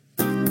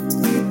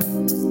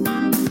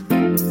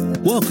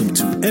Welcome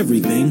to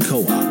Everything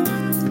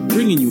Co-op,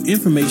 bringing you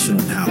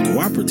information on how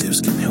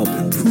cooperatives can help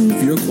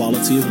improve your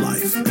quality of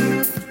life.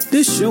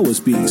 This show is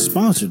being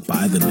sponsored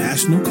by the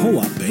National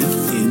Co-op Bank,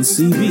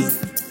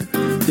 NCB.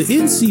 The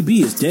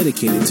NCB is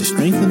dedicated to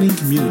strengthening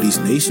communities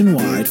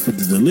nationwide for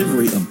the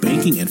delivery of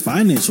banking and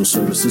financial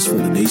services for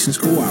the nation's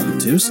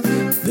cooperatives,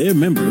 their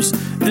members,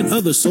 and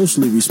other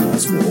socially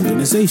responsible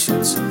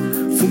organizations.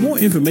 For more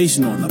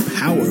information on the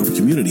power of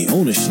community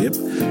ownership,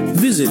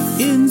 visit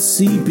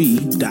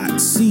ncb.coop.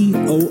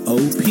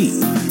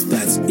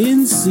 That's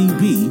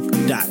ncb.coop.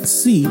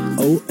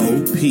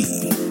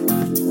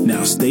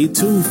 Now stay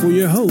tuned for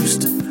your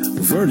host,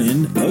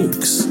 Vernon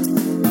Oakes.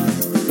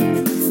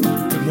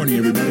 Good morning,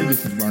 everybody.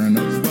 This is Vernon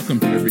Oakes. Welcome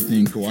to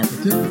Everything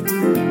Cooperative.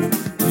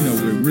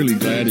 We're really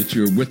glad that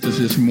you're with us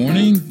this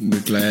morning. We're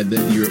glad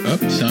that you're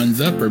up, sun's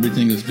up.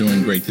 Everything is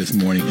doing great this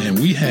morning. And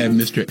we have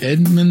Mr.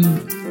 Edmund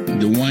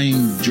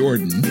Dwayne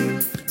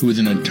Jordan, who is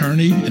an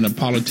attorney and a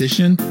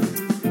politician.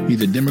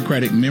 He's a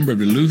Democratic member of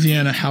the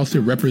Louisiana House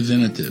of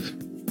Representatives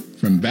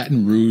from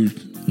Baton Rouge,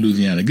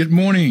 Louisiana. Good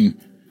morning.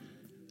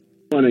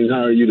 Good morning.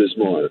 How are you this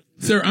morning?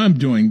 Sir, I'm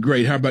doing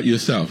great. How about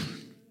yourself?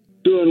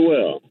 Doing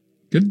well.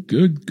 Good.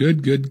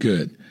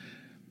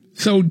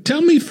 So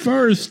tell me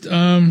first,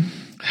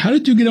 how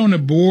did you get on the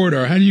board,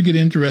 or how did you get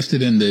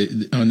interested in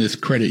on this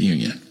credit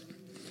union?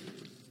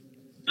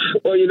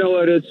 Well, you know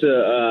what? It's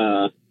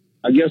a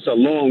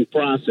long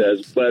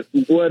process. But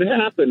what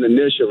happened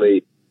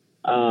initially,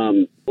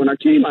 when I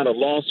came out of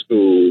law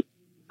school,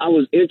 I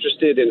was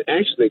interested in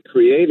actually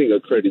creating a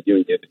credit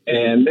union.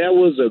 And there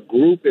was a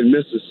group in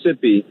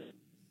Mississippi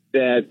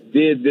that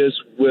did this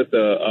with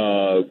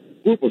a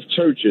group of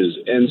churches.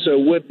 And so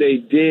what they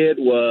did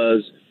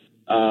was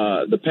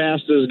the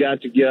pastors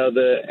got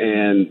together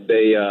and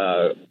they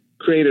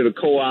created a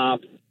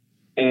co-op,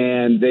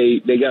 and they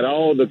got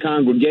all the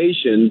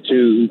congregation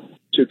to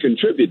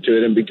contribute to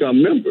it and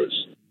become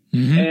members.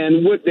 Mm-hmm.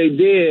 And what they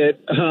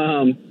did,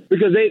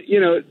 because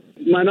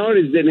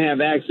minorities didn't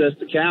have access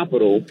to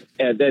capital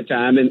at that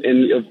time,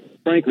 and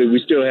frankly, we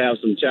still have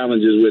some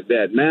challenges with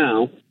that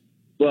now,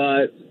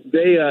 but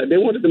they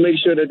wanted to make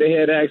sure that they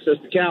had access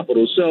to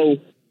capital. So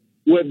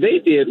what they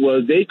did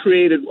was they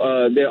created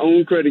their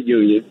own credit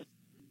union,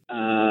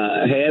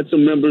 had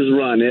some members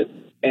run it,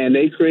 and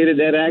they created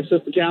that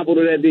access to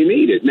capital that they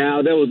needed.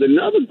 Now, there was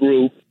another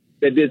group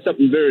that did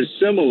something very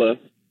similar,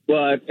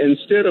 but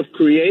instead of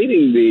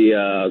creating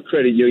the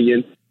credit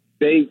union,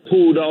 they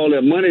pooled all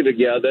their money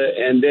together,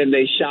 and then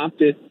they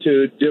shopped it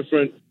to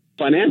different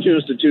financial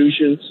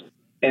institutions.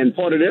 And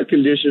part of their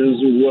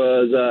conditions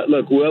was,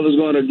 look, whoever's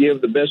going to give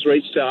the best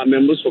rates to our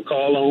members for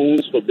car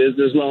loans, for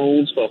business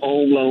loans, for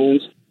home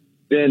loans,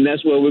 then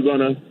that's where we're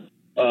going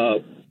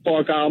to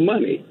park our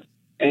money.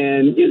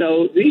 And,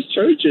 these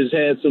churches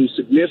had some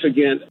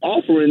significant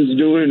offerings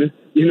doing,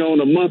 on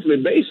a monthly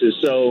basis.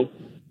 So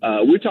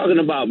we're talking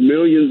about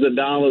millions of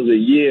dollars a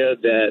year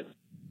that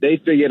they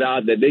figured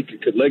out that they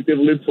could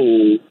collectively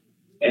pool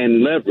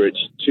and leverage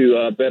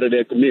to better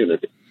their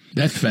community.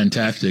 That's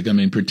fantastic. I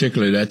mean,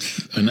 particularly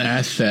that's an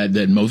asset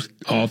that most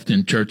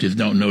often churches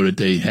don't know that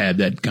they have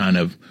that kind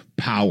of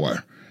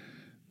power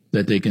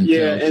that they can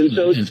tell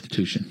an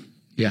institution.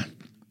 Yeah.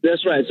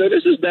 That's right. So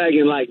this is back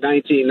in like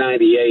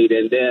 1998.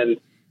 And then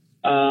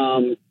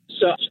so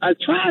I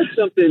tried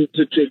something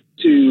to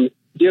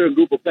get a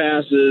group of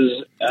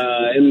pastors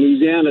in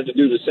Louisiana to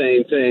do the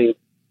same thing,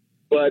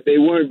 but they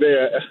weren't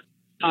very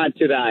hot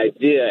to the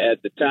idea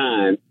at the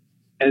time.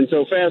 And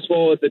so fast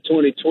forward to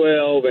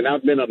 2012, and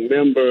I've been a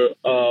member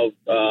of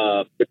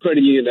the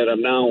credit union that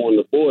I'm now on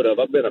the board of.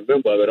 I've been a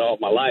member of it all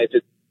my life.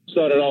 It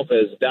started off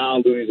as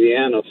Dow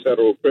Louisiana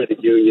Federal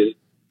Credit Union,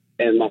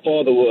 and my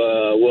father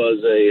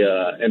was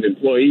an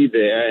employee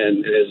there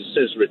and has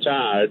since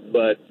retired.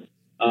 But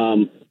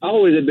I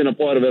always have been a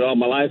part of it all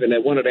my life, and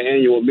at one of the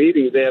annual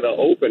meetings, they had an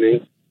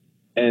opening,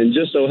 and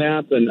just so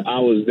happened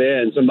I was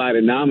there, and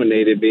somebody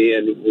nominated me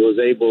and was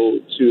able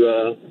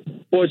to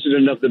fortunate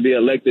enough to be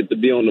elected to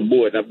be on the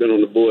board. I've been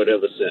on the board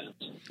ever since.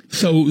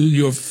 So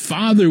your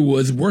father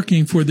was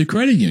working for the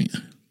credit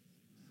union?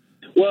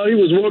 Well, he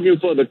was working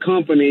for the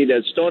company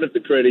that started the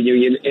credit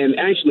union, and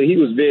actually he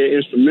was very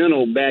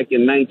instrumental back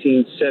in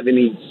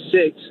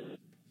 1976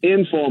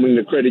 in forming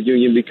the credit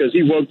union, because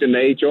he worked in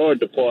the HR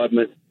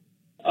department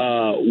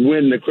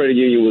when the credit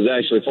union was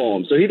actually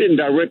formed. So he didn't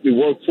directly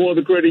work for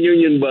the credit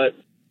union, but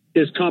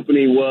his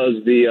company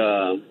was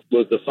the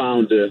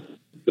founders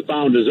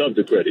of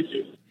the credit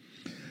union.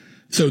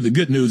 So the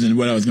good news, and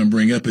what I was going to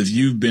bring up, is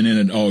you've been in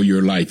it all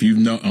your life.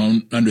 You've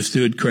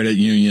understood credit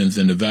unions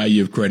and the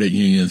value of credit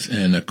unions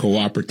and a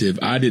cooperative.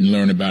 I didn't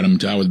learn about them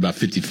until I was about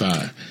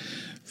 55.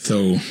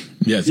 So,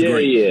 yes,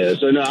 great. Yeah.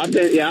 So, no, I've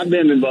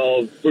been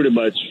involved pretty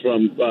much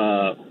from,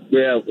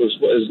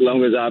 as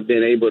long as I've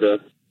been able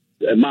to,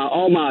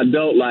 all my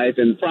adult life,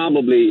 and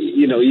probably,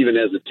 even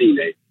as a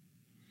teenager.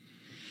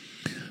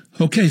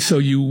 Okay, so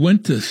you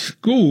went to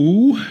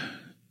school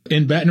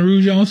in Baton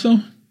Rouge also?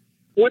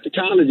 Went to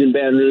college in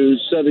Baton Rouge,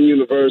 Southern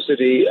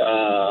University,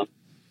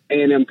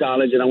 A&M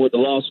College, and I went to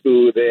law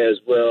school there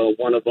as well,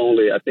 one of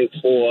only, I think,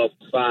 4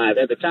 5,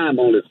 at the time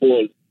only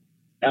 4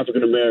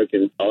 African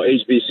American or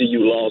HBCU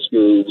law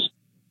schools.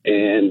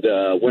 And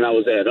when I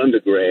was at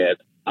undergrad,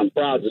 I'm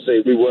proud to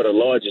say we were the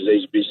largest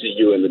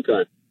HBCU in the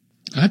country.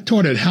 I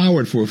taught at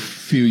Howard for a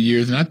few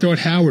years, and I thought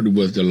Howard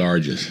was the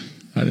largest.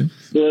 Well,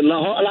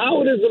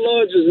 Howard is the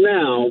largest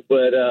now,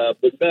 but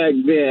back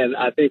then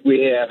I think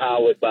we had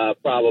Howard by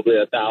probably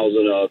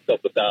 1,000 or a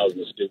couple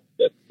thousand students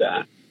at the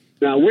time.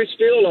 Now we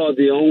still are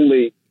the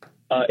only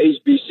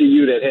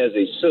HBCU that has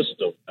a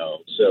system, though.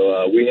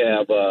 So we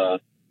have the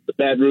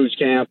Baton Rouge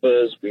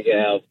campus, we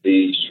have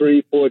the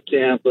Shreveport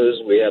campus,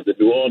 we have the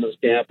New Orleans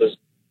campus,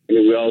 and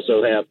then we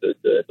also have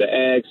the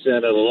Ag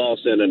Center, the Law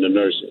Center, and the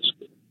Nursing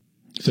School.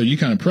 So you're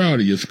kind of proud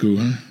of your school,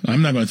 huh?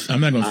 I'm not going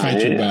to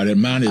fight you about it.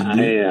 Mine is.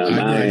 I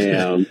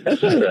am.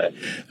 That's all right.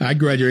 I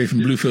graduated from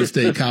Bluefield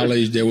State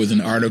College. There was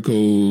an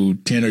article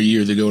 10 or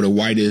years ago, the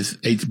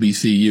whitest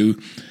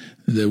HBCU.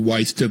 The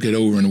whites took it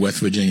over in West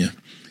Virginia.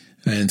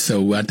 And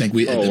so I think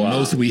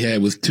most we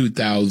had was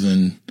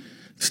 2,000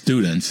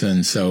 students.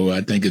 And so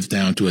I think it's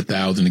down to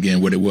 1,000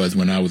 again, what it was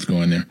when I was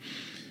going there.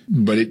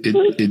 But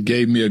it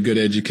gave me a good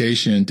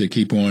education to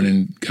keep on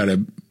and got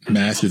a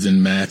master's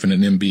in math and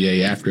an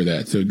MBA after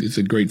that. So it's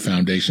a great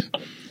foundation.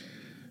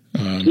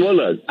 Well,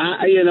 look,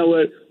 you know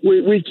what,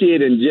 we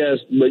kid and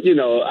jest, but, you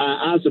know,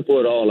 I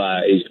support all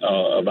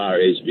of our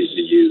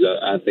HBCUs.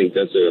 I think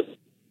that's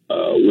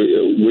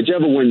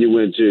whichever one you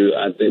went to,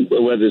 I think,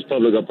 whether it's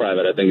public or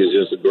private, I think it's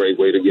just a great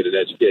way to get an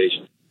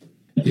education.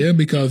 Yeah,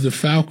 because the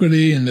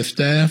faculty and the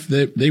staff,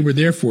 they were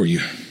there for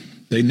you.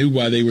 They knew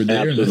why they were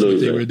there, Absolutely. And that's what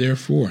they were there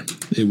for.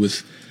 It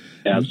was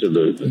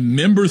Absolutely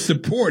member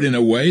support in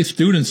a way,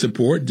 student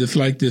support, just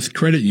like this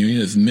credit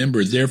union is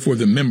members, there for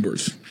the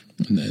members,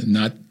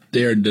 not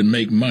there to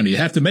make money. You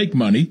have to make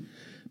money,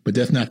 but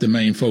that's not the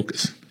main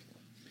focus.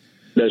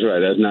 That's right.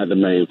 That's not the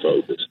main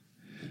focus.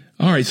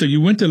 All right. So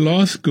you went to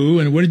law school,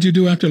 and what did you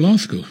do after law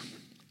school?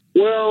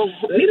 Well,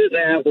 immediately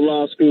after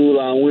law school,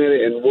 I went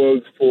and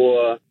worked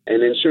for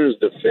an insurance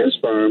defense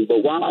firm.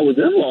 But while I was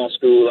in law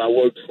school, I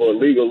worked for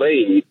legal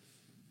aid.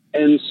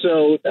 And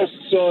so that's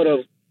sort of,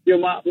 you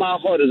know, my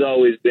heart has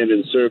always been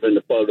in serving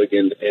the public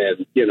and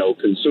you know,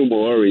 consumer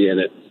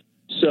oriented.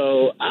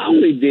 So I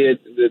only did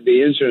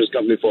the insurance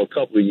company for a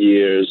couple of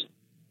years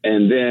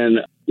and then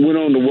went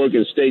on to work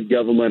in state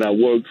government. I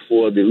worked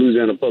for the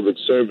Louisiana Public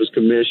Service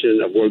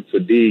Commission. I worked for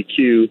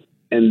DEQ.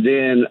 And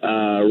then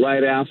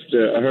right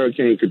after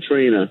Hurricane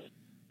Katrina,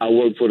 I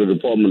worked for the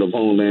Department of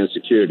Homeland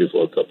Security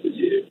for a couple of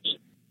years.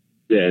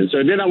 Yeah, and so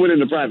then I went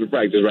into private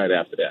practice right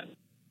after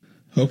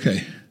that.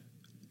 Okay.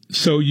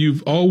 So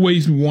you've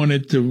always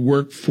wanted to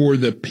work for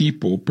the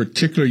people,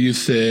 particularly you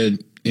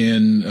said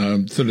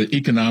in sort of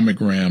economic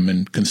realm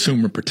and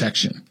consumer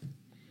protection.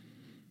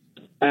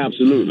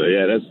 Absolutely.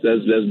 Yeah,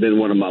 that's been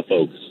one of my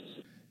focuses.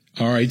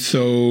 All right.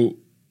 So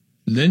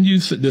then you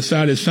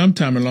decided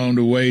sometime along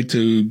the way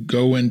to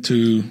go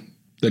into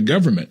the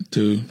government,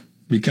 to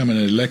become an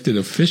elected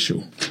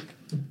official.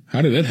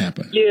 How did that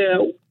happen? Yeah.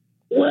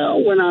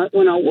 Well, when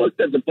I worked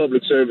at the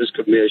Public Service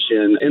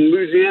Commission, in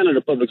Louisiana,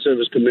 the Public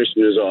Service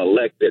Commissioners are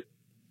elected,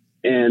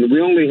 and we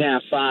only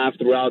have 5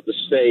 throughout the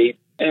state.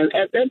 And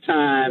at that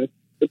time,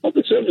 the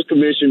Public Service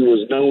Commission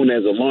was known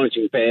as a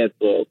launching pad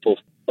for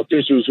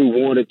officials who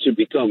wanted to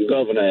become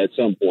governor at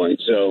some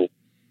point. So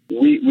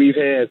we've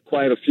had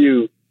quite a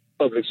few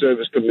Public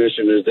Service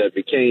Commissioners that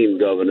became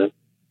governor.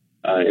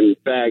 In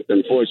fact,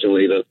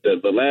 unfortunately,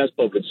 the last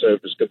Public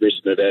Service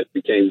Commissioner that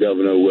became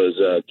governor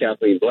was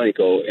Kathleen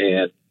Blanco,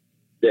 and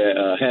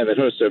having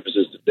her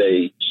services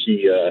today,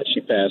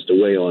 she passed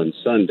away on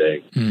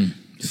Sunday.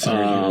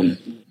 Sorry.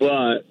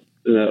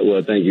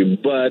 Well, thank you.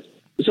 But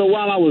so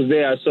while I was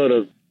there, I sort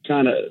of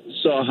kind of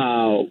saw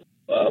how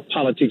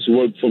politics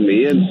worked from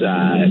the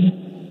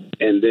inside,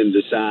 and then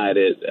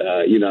decided,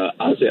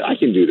 I said I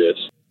can do this,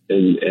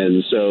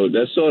 and so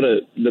that sort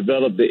of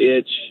developed the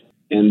itch.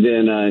 And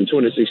then in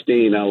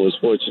 2016, I was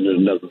fortunate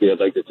enough to be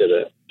elected to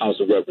the House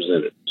of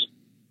Representatives.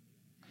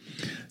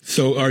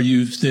 So are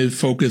you still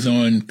focused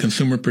on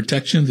consumer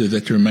protections? Is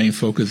that your main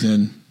focus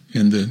in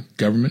the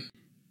government?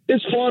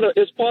 It's part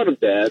of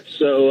that.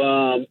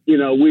 So,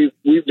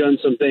 we've done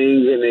some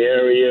things in the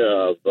area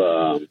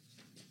of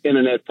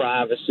internet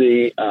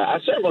privacy. I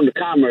serve on the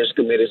Commerce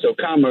Committee, so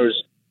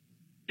Commerce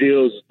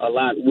deals a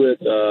lot with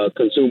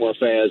consumer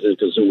affairs and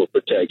consumer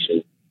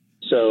protection.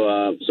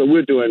 So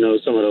we're doing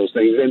some of those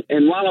things.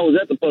 And while I was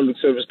at the Public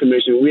Service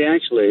Commission, we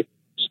actually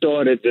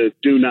started the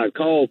Do Not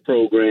Call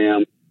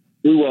program.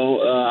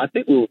 I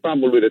think we were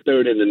probably the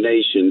third in the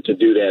nation to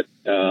do that,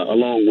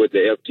 along with the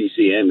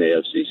FTC and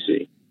the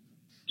FCC.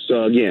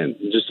 So again,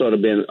 just sort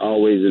of been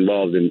always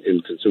involved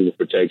in consumer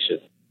protection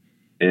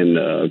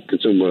and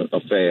consumer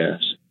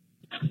affairs.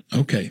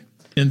 Okay.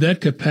 In that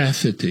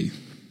capacity,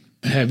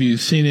 have you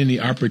seen any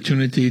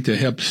opportunity to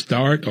help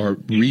start or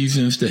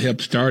reasons to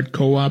help start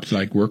co-ops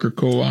like worker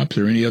co-ops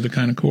or any other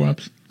kind of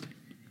co-ops?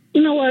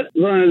 You know what,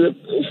 Vernon,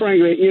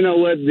 frankly,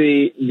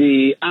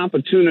 the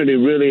opportunity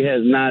really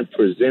has not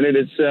presented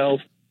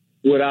itself.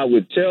 What I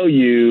would tell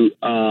you,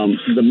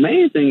 the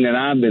main thing that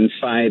I've been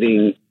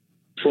fighting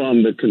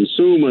from the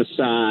consumer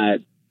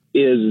side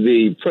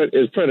is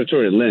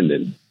predatory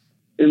lending.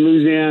 In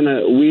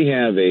Louisiana, we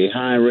have a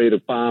high rate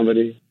of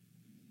poverty,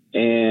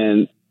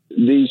 and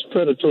these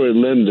predatory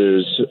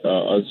lenders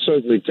are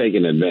certainly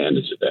taking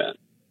advantage of that.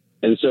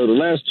 And so the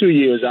last 2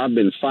 years, I've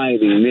been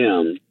fighting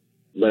them,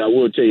 but I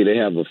will tell you they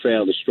have a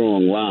fairly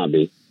strong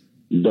lobby.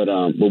 But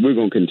we're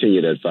going to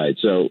continue that fight.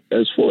 So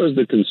as far as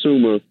the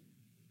consumer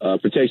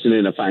protection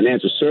in the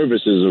financial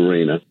services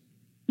arena,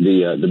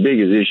 the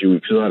biggest issue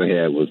we sort of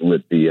had was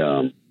with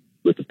the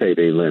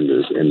payday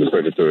lenders and the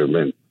predatory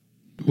lenders.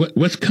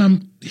 What's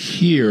come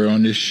here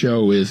on this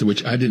show is,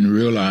 which I didn't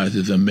realize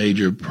is a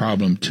major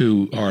problem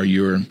too, are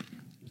your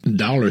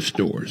dollar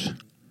stores.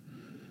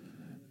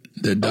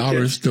 The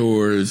dollar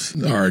stores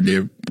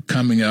they're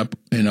coming up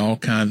in all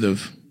kinds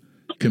of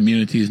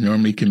communities,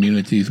 normally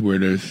communities where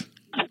there's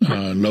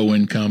low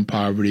income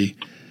poverty.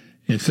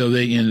 And so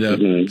they end up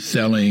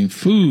selling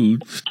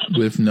foods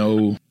with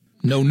no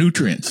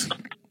nutrients,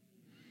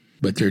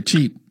 but they're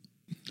cheap.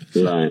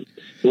 Right.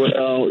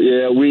 Well,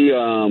 yeah, we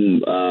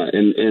in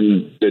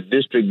the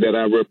district that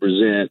I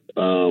represent,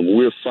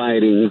 we're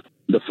fighting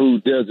the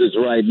food deserts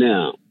right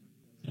now.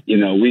 You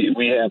know,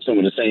 we have some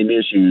of the same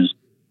issues,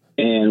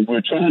 and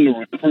we're trying to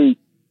recruit,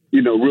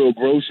 real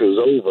grocers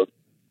over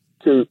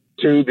to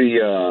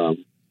the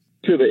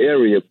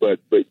area. But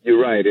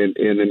you're right,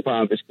 in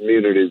impoverished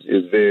communities,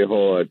 it's very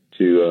hard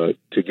to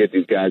get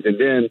these guys. And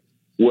then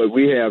what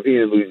we have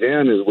here in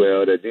Louisiana as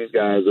well, that these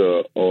guys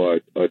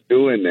are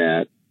doing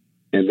that.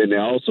 And then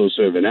they're also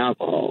serving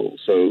alcohol.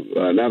 So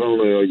not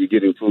only are you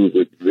getting food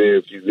with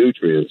very few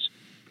nutrients,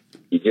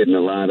 you're getting a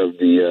lot of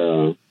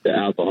the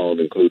alcohol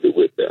included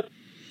with that.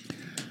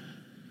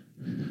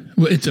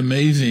 Well, it's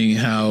amazing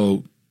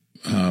how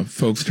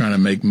folks trying to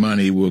make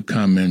money will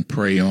come and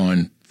prey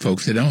on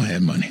folks that don't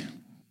have money.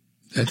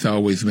 That's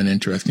always been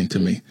interesting to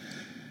me.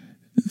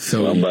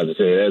 So I'm about to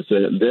say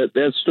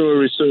that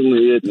story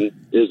certainly isn't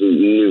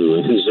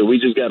new. So we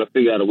just got to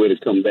figure out a way to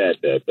combat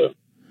that, though.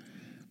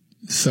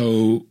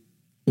 So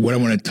what I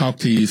want to talk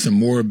to you some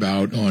more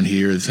about on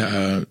here is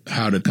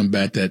how to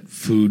combat that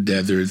food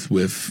deserts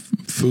with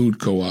food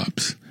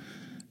co-ops.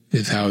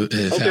 It's how it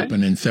has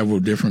happened in several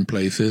different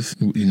places.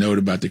 You know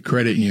about the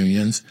credit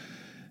unions.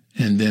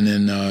 And then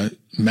in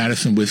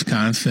Madison,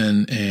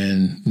 Wisconsin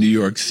and New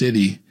York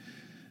City,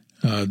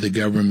 the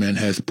government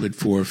has put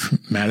forth,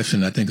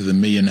 Madison, I think, is $1.5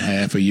 million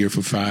a year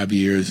for 5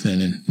 years.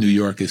 And in New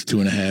York, it's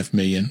 $2.5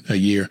 million a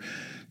year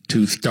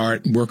to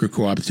start worker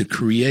co-ops to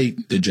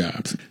create the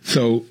jobs.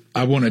 So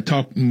I want to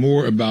talk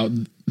more about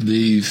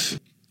these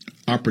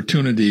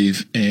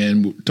opportunities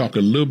and talk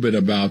a little bit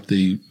about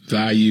the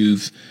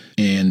values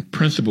and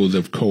principles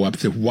of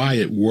co-ops, of why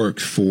it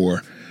works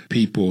for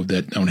people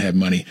that don't have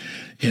money.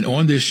 And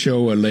on this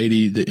show, a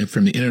lady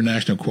from the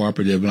International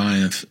Cooperative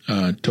Alliance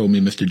told me,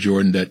 Mr.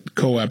 Jordan, that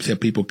co-ops help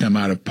people come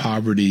out of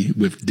poverty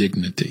with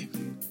dignity.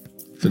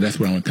 So that's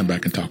what I want to come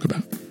back and talk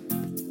about.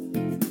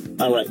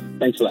 All right.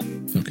 Thanks a lot.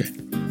 Okay.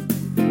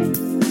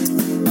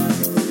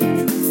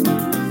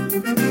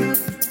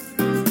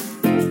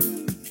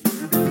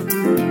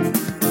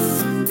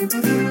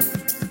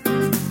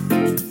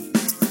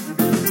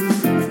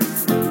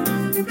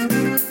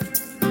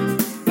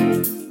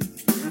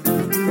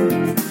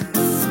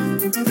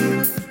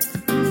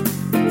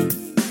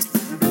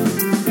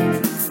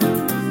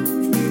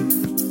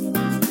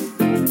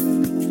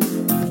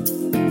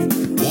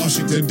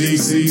 Washington,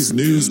 D.C.'s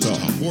News Talk,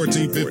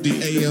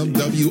 1450 AM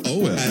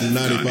WOS and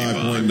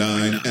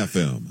 95.9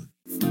 FM.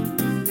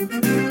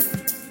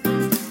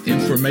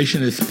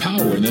 Information is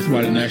power, and that's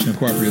why the National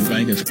Cooperative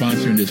Bank is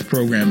sponsoring this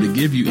program to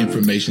give you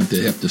information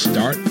to help to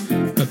start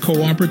a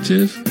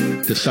cooperative,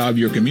 to solve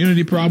your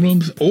community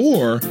problems,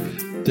 or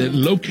to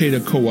locate a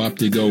co-op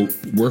to go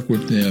work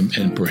with them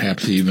and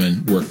perhaps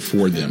even work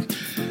for them.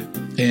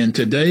 And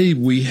today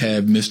we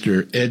have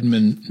Mr.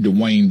 Edmund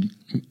Dwayne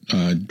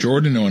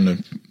Jordan on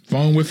the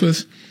phone with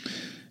us.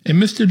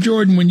 And Mr.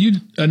 Jordan, when you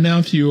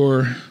announced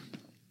your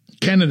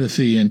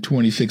candidacy in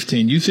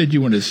 2016, you said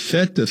you want to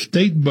set the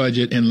state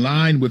budget in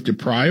line with the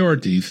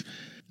priorities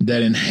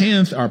that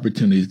enhance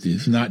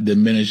opportunities, not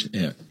diminish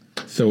it.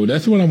 So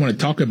that's what I want to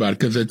talk about,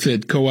 because it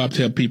said co-ops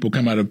help people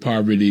come out of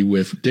poverty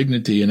with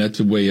dignity, and that's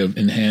a way of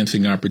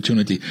enhancing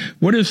opportunity.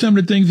 What are some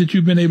of the things that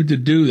you've been able to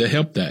do to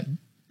help that,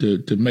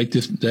 to make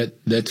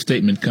that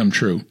statement come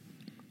true?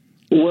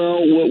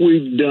 Well, what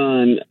we've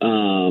done,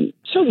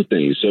 several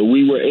things. So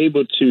we were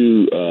able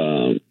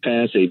to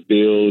pass a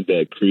bill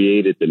that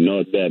created the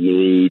North Baton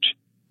Rouge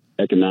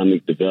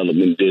Economic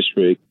Development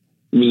District.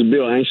 It was a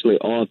bill actually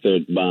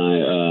authored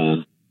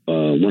by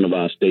one of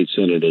our state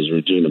senators,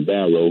 Regina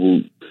Barrow,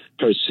 who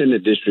her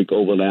Senate district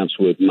overlaps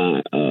with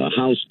my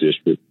House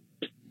district.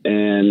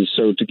 And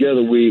so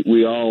together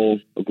we all,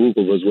 a group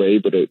of us, were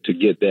able to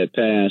get that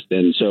passed.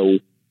 And so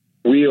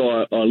we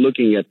are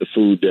looking at the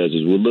food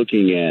deserts. We're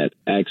looking at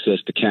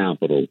access to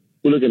capital.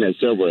 We're looking at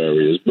several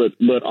areas,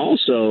 but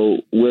also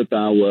with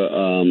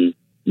our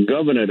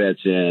governor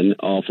that's in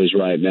office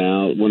right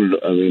now,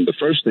 the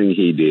first thing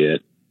he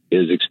did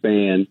is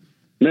expand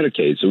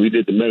Medicaid. So we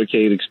did the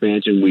Medicaid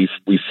expansion.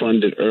 We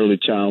funded early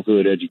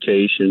childhood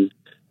education.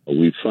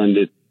 We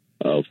funded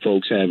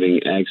folks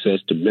having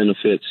access to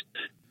benefits.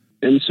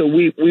 And so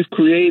we've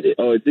created,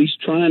 or at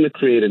least trying to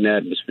create, an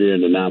atmosphere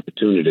and an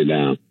opportunity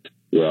now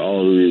where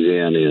all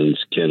Louisianians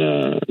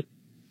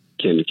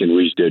can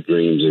reach their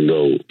dreams and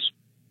goals.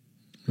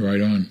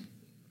 Right on.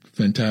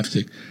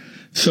 Fantastic.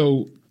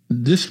 So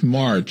this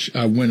March,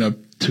 I went up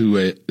to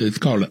it's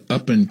called an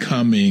Up and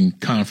Coming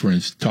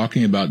conference,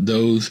 talking about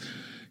those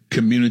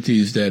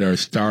communities that are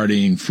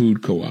starting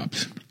food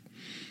co-ops.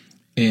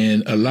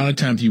 And a lot of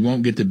times you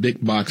won't get the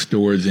big box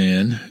stores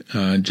in,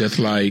 just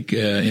like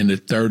in the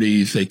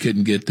 30s, they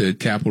couldn't get the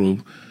capital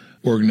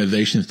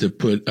organizations to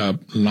put up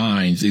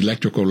lines,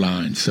 electrical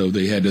lines. So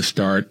they had to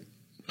start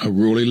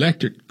rural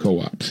electric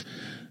co-ops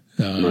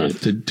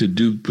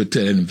to put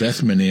that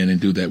investment in and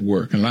do that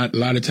work. And a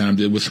lot of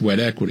times it was sweat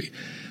equity.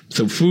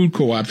 So food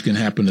co-ops can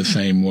happen the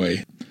same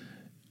way.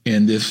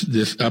 And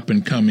this up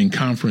and coming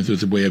conference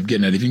was a way of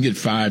getting that. If you can get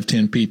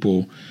 5-10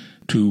 people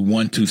to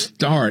want to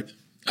start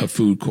a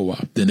food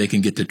co-op, then they can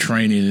get the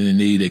training they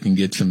need. They can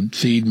get some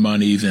seed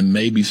monies, and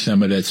maybe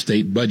some of that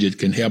state budget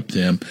can help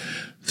them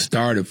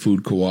start a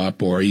food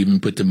co-op, or even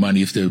put the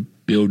monies to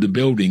build the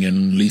building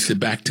and lease it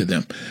back to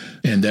them.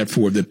 And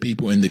therefore, the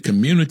people in the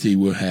community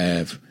will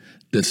have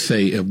the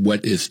say of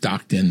what is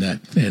stocked in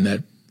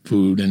that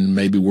food, and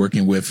maybe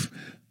working with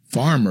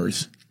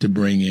farmers to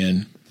bring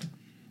in.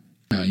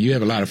 You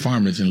have a lot of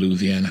farmers in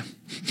Louisiana.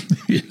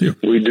 We do.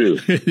 We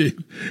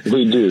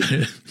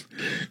do.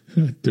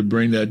 To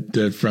bring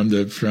that from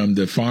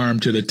the farm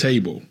to the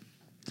table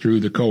through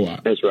the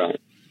co-op. That's right.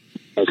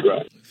 That's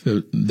right.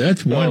 So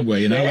that's one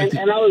way. And I was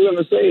going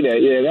to say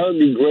that. Yeah, that would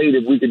be great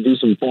if we could do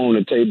some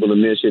farm-to-table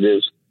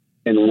initiatives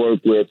and work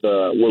with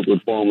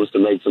farmers to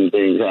make some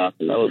things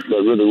happen. That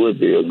really would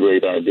be a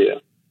great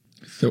idea.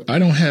 So I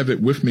don't have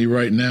it with me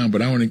right now,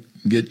 but I want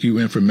to get you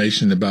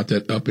information about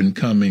that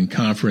up-and-coming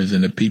conference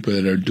and the people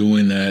that are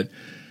doing that.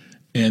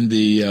 And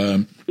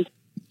the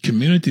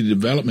Community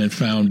Development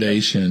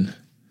Foundation,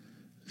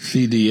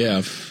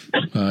 CDF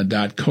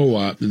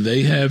 .coop,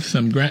 they have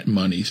some grant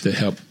monies to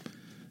help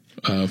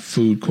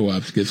food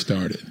co-ops get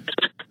started.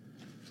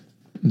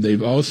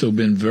 They've also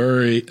been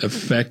very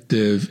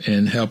effective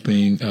in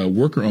helping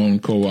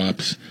worker-owned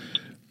co-ops.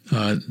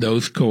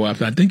 Those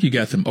co-ops, I think you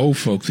got some old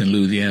folks in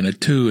Louisiana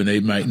too, and they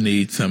might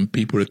need some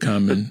people to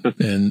come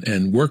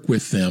and work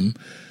with them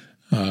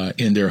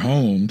in their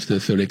homes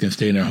so they can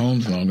stay in their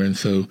homes longer. And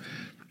so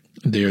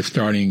they're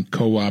starting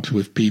co-ops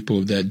with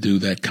people that do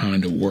that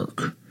kind of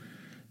work,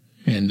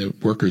 and the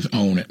workers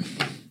own it.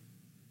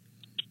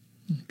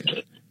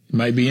 Okay.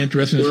 Might be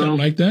interested in something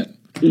like that.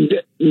 Yeah,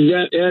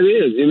 it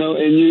is. And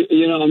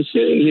I'm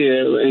sitting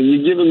here, and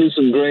you're giving me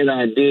some great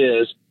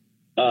ideas.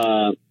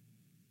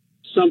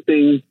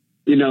 Something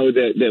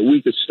that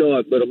we could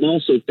start, but I'm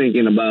also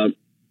thinking about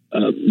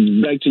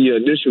back to your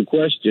initial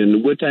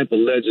question: what type of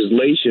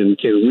legislation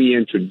can we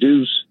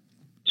introduce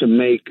to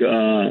make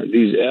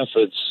these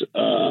efforts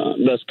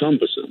less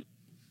cumbersome,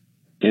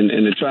 and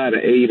to try to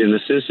aid and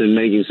assist in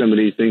making some of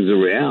these things a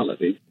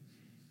reality?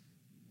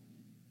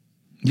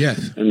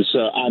 Yes. And so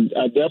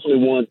I definitely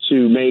want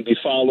to maybe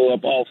follow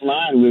up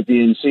offline with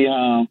you and see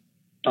how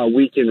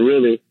we can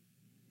really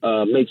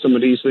make some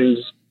of these things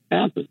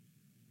happen.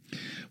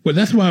 Well,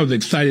 that's why I was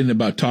excited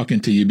about talking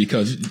to you,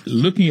 because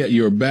looking at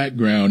your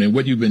background and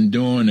what you've been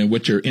doing and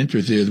what your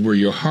interest is, where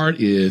your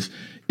heart is,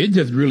 it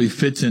just really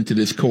fits into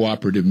this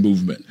cooperative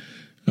movement.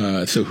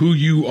 So who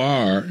you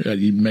are,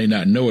 you may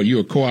not know it,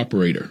 you're a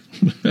cooperator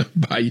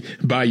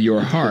by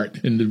your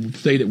heart and the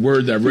stated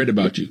words I've read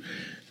about you.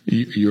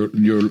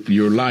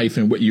 Your life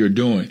and what you're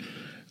doing.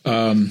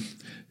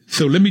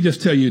 So let me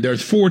just tell you,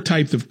 there's 4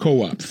 types of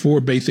co-ops,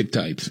 4 basic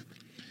types.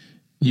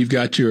 You've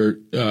got your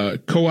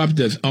co-op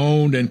that's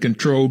owned and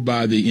controlled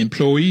by the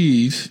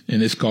employees,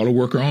 and it's called a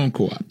worker-owned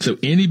co-op. So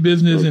any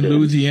business in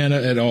Louisiana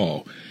at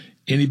all,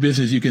 any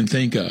business you can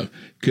think of,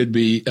 could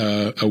be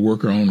a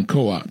worker-owned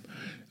co-op.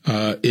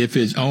 If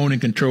it's owned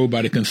and controlled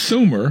by the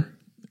consumer,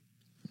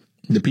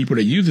 the people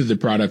that uses the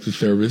product or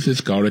service,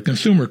 it's called a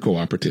consumer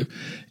cooperative.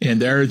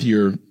 And there's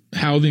your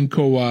housing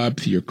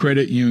co-ops, your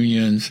credit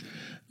unions.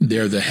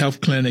 There's a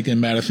health clinic in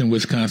Madison,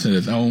 Wisconsin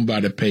that's owned by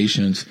the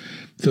patients.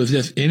 So it's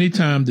just any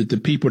time that the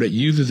people that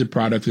uses the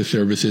products or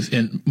services,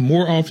 and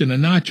more often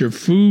than not, your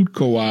food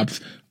co-ops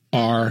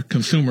are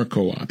consumer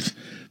co-ops.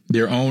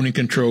 They're owned and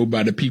controlled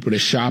by the people that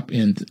shop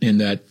in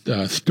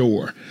that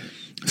store.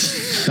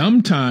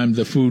 Sometimes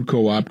a food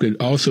co-op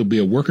could also be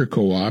a worker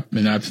co-op,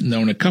 and I've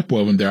known a couple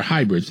of them. They're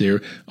hybrids.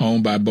 They're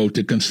owned by both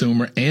the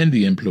consumer and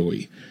the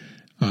employee.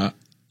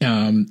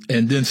 And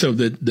then so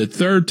the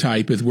third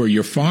type is where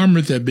your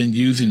farmers have been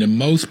using the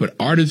most, but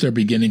artists are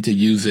beginning to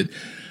use it.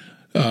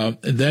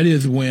 That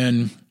is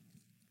when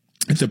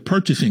it's a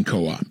purchasing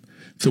co-op.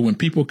 So when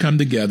people come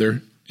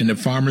together, and the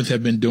farmers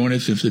have been doing it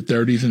since the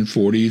 30s and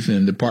 40s,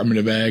 and the Department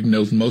of Ag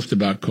knows most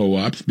about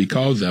co-ops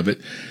because of it.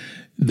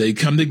 They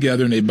come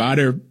together and they buy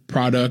their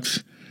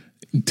products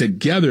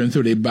together, and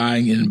so they're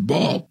buying in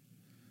bulk.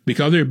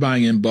 Because they're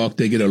buying in bulk,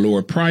 they get a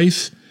lower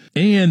price.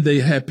 And they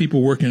have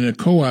people working in a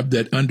co-op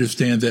that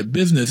understands that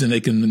business, and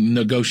they can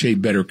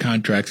negotiate better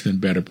contracts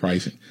and better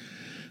pricing.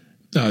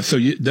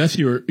 That's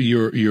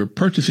your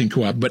purchasing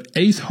co-op. But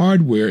Ace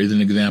Hardware is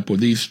an example.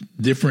 These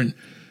different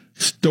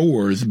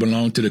stores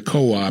belong to the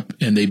co-op,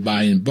 and they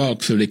buy in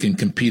bulk so they can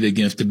compete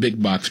against the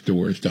big box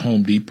stores, the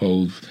Home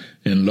Depots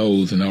and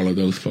Lowe's and all of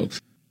those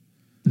folks.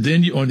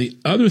 Then on the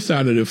other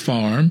side of the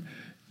farm,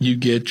 you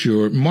get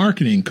your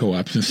marketing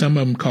co-ops, and some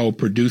of them called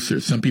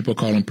producers. Some people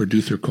call them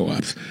producer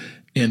co-ops.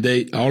 And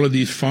all of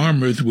these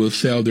farmers will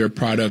sell their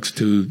products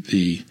to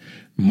the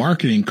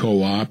marketing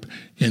co-op,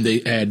 and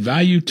they add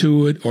value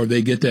to it, or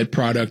they get that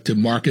product to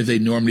markets they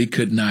normally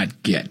could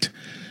not get.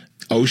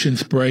 Ocean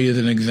Spray is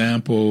an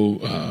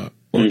example,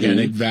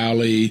 Organic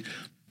Valley,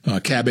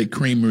 Cabot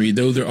Creamery.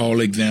 Those are all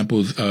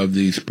examples of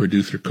these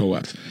producer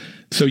co-ops.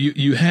 So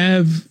you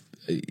have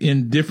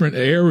in different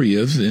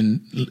areas,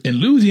 in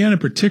Louisiana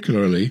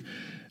particularly,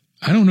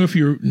 I don't know if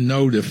you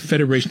know the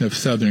Federation of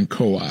Southern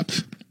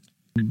Co-ops.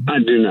 I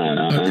do not.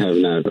 I have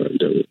not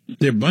heard of it.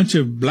 They're a bunch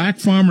of black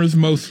farmers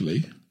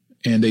mostly,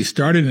 and they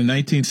started in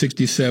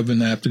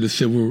 1967 after the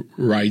Civil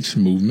Rights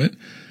Movement.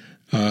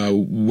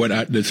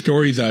 The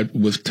stories I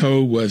was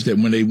told was that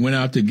when they went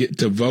out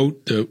to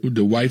vote,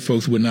 the white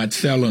folks would not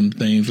sell them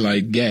things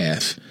like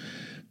gas.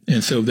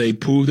 And so they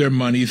pooled their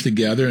monies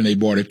together, and they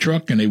bought a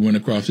truck, and they went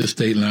across the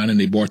state line, and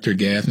they bought their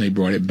gas, and they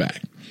brought it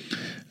back.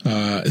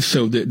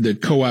 So the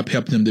co-op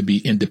helped them to be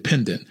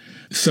independent.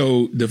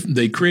 So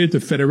they created the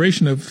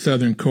Federation of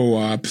Southern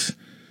Co-ops.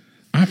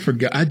 I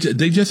forgot.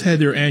 They just had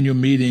their annual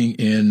meeting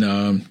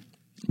in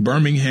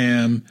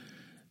Birmingham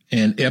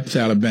and Epps,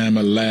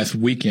 Alabama last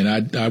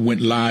weekend. I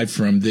went live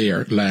from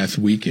there last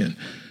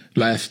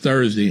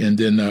Thursday, and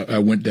then I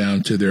went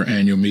down to their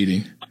annual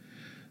meeting.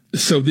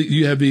 So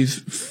you have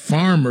these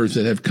farmers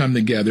that have come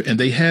together, and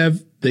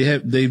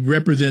they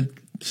represent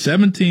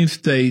 17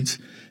 states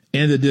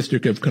and the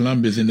District of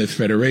Columbia in this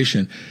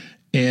federation,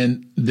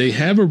 and they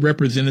have a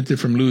representative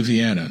from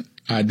Louisiana.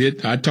 I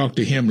talked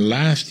to him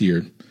last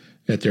year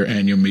at their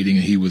annual meeting,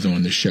 and he was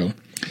on the show.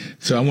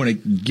 So I want to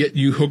get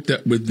you hooked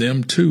up with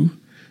them too.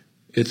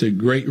 It's a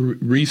great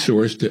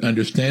resource to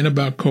understand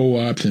about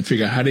co-ops and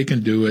figure out how they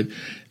can do it,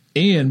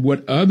 and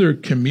what other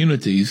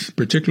communities,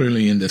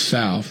 particularly in the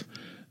South,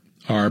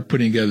 are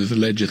putting together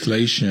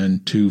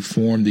legislation to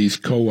form these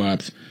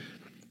co-ops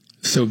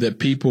so that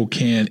people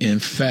can, in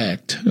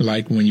fact,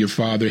 like when your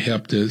father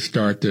helped to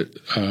start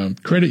the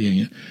credit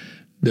union,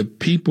 the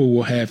people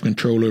will have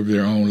control over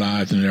their own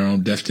lives and their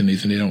own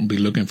destinies, and they don't be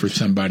looking for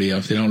somebody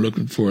else. They don't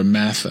looking for a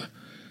massa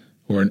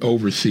or an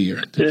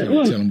overseer to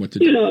tell them what to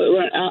do.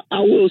 I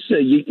will say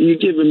you're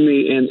giving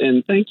me,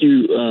 and thank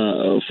you,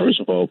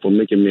 first of all, for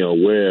making me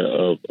aware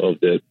of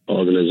that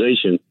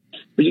organization.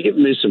 But you're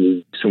giving me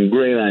some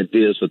great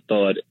ideas for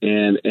thought,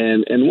 and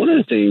one of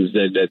the things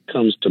that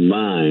comes to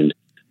mind,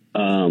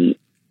 I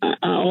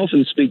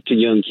often speak to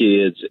young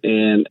kids,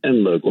 and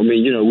look, I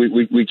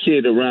mean, we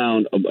kid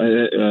around.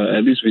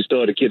 At least we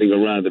started kidding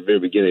around at the very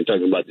beginning,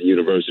 talking about the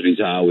universities,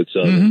 Howard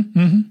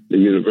Southern, the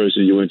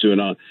university you went to,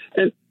 and all,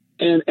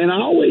 and I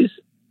always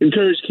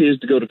encourage kids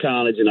to go to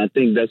college, and I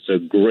think that's a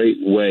great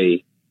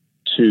way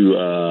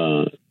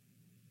to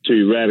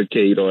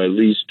eradicate or at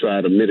least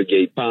try to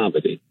mitigate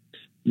poverty.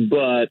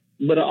 But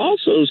I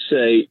also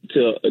say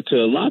to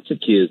lots of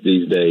kids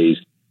these days,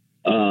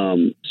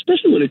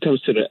 especially when it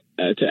comes to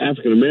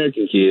African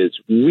American kids,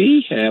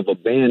 we have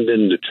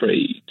abandoned the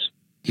trades.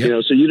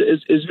 Yep. So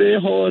it's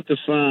very hard to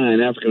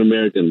find African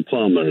American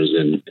plumbers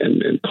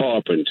and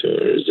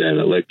carpenters and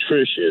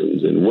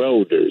electricians and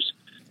welders,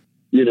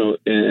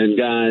 and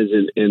guys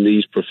in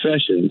these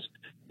professions.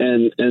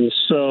 And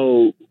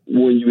so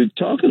when you're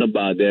talking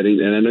about that,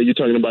 and I know you're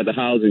talking about the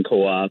housing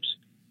co-ops,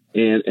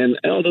 and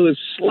although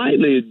it's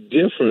slightly a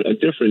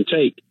different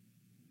take,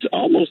 it's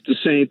almost the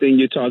same thing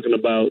you're talking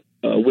about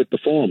with the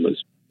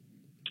farmers.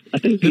 I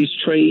think these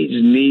trades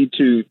need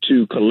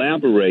to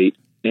collaborate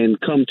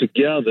and come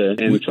together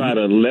and try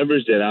to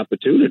leverage that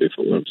opportunity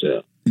for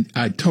themselves.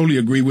 I totally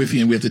agree with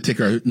you, and we have to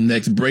take our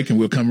next break, and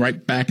we'll come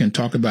right back and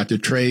talk about the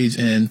trades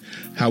and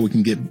how we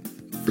can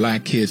get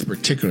black kids,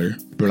 particular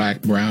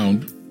black,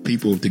 brown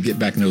people, to get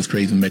back in those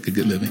trades and make a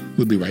good living.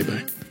 We'll be right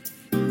back.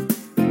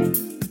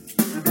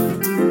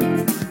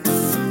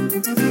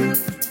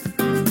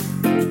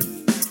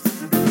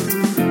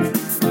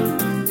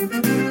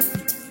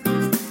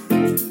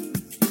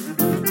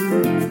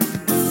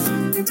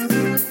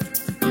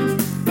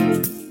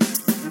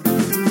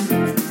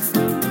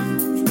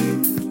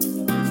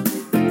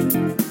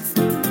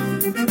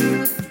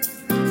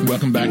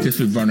 Welcome back. This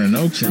is Vernon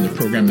Oakes, and the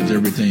program is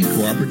Everything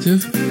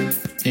Cooperative.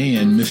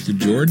 And Mr.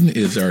 Jordan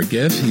is our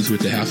guest. He's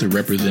with the House of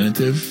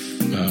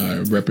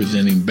Representatives,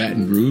 representing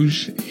Baton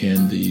Rouge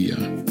in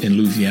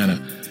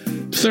Louisiana.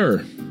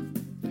 Sir,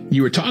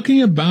 you were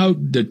talking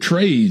about the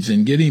trades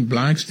and getting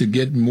blacks to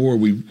get more.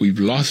 We've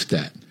lost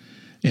that,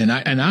 and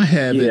I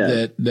have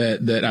it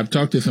that I've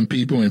talked to some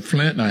people in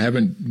Flint, and I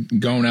haven't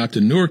gone out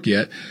to Newark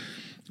yet.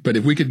 But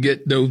if we could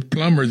get those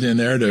plumbers in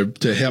there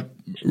to help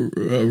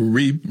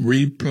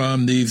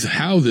replumb these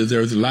houses,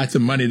 there's lots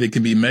of money that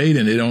can be made,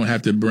 and they don't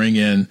have to bring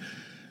in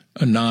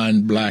a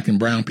non-black and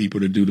brown people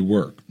to do the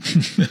work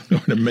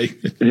to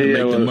make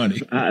the money.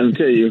 I'll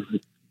tell you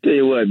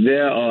what,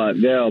 there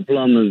are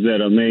plumbers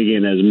that are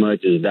making as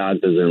much as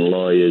doctors and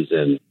lawyers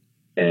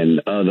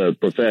and other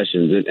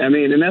professions.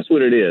 And that's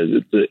what it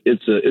is.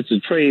 It's a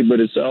trade, but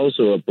it's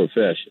also a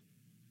profession.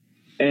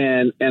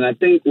 And I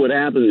think what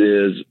happens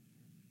is,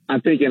 I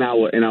think in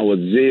our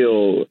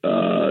zeal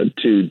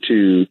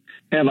to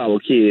have our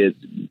kids,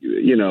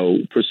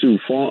 pursue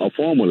a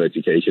formal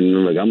education.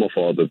 Look, I'm a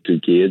father of 2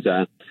 kids.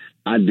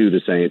 I do the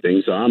same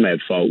thing, so I'm at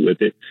fault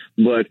with it.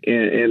 But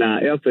in our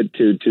effort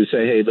to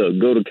say, hey, look,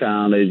 go to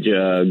college,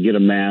 get a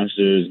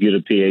master's, get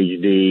a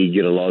PhD,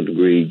 get a law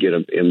degree, get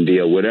an MD,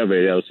 or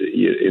whatever else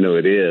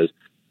it is,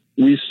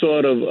 we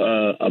sort of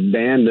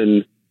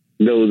abandon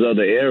those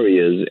other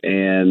areas.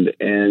 And at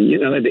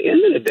the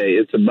end of the day,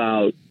 it's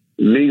about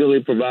legally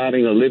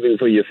providing a living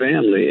for your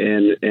family,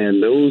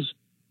 and those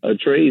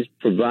trades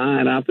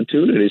provide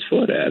opportunities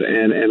for that.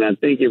 And I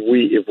think if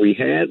we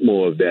had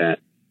more of that,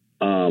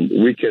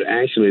 we could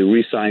actually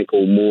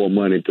recycle more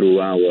money through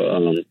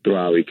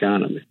our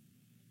economy.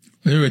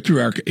 Through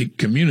our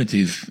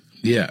communities,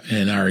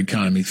 and our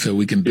economy, so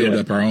we can build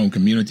up our own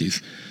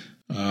communities.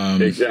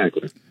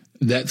 Exactly.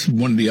 That's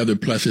one of the other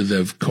pluses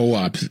of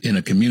co-ops in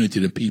a community.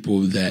 The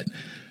people that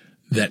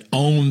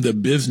own the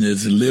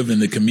business live in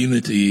the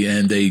community,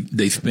 and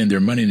they spend their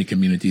money in the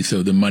community.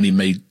 So the money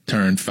may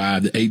turn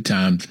 5 to 8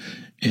 times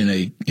in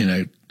a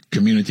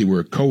community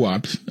where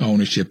co-ops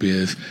ownership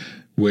is.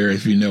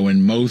 Whereas,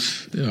 in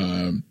most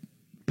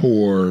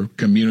poor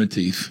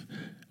communities,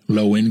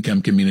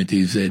 low-income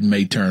communities, it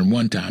may turn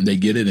 1 time. They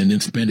get it and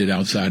then spend it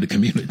outside the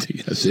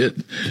community. That's it.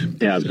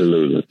 Yeah,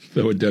 absolutely.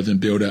 So it doesn't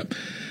build up.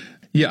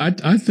 Yeah,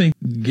 I think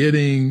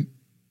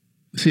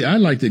I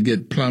like to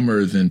get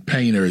plumbers and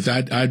painters.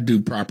 I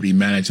do property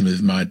management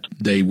as my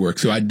day work.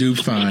 So I do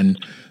find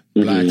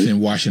blacks in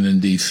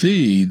Washington,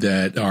 D.C.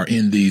 that are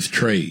in these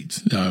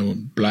trades,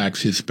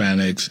 blacks,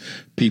 Hispanics,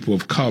 people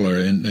of color,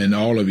 and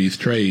all of these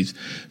trades.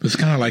 But it's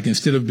kind of like,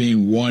 instead of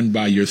being one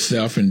by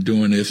yourself and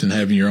doing this and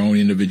having your own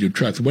individual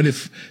trucks, what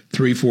if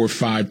 3, 4,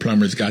 5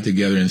 plumbers got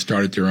together and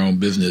started their own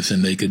business,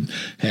 and they could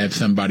have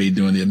somebody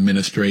doing the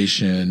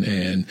administration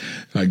and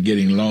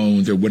getting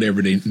loans or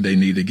whatever they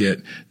need to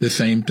get? The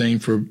same thing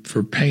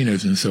for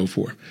painters and so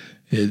forth.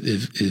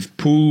 Is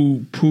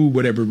pool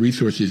whatever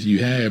resources you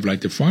have,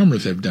 like the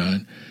farmers have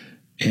done,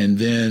 and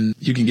then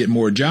you can get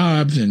more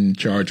jobs and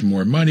charge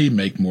more money,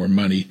 make more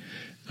money,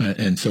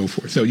 and so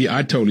forth. So, yeah,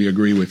 I totally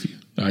agree with you.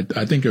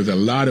 I think there's a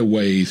lot of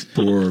ways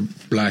for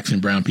blacks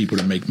and brown people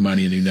to make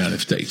money in the United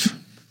States.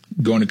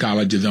 Going to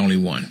college is only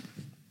one.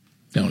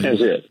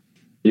 That's it.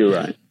 You're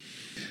right.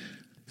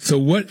 So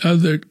what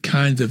other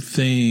kinds of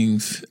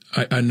things?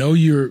 I know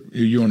you're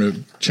on a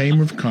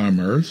Chamber of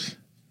Commerce.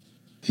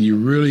 You're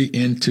really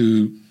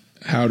into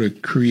how to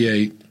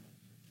create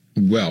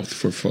wealth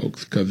for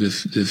folks,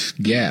 because this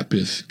gap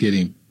is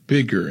getting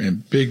bigger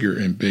and bigger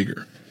and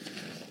bigger.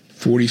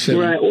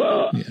 47. Right.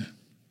 Well, yeah.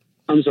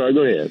 I'm sorry.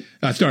 Go ahead.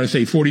 I started to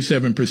say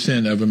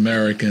 47% of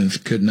Americans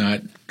could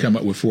not come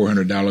up with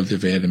 $400 if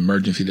they had an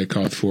emergency that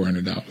cost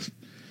 $400.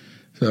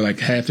 So like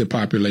half the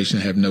population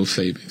have no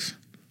savings.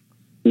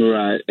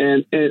 Right.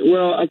 And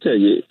well, I tell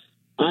you,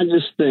 I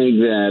just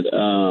think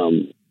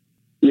that,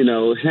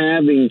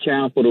 having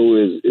capital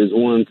is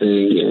one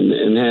thing,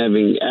 and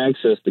having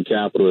access to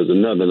capital is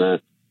another. Now,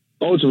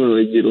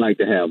 ultimately, you'd like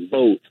to have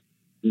both,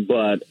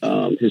 but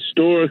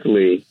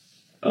historically,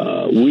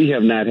 we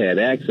have not had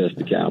access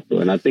to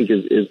capital, and I think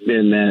it's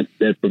been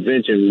that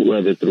prevention,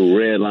 whether through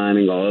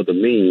redlining or other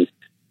means,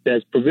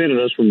 that's prevented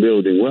us from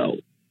building wealth.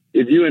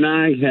 If you and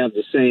I have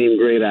the same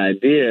great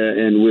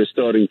idea and we're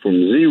starting from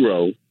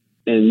zero,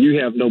 and you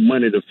have no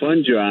money to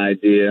fund your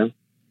idea,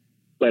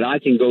 but I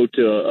can go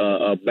to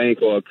a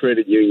bank or a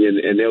credit union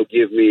and they'll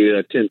give me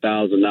a $10,000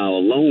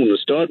 loan to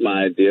start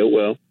my idea,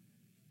 well,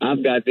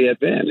 I've got the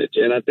advantage.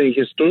 And I think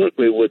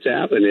historically what's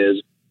happened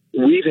is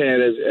we've had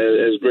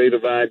as great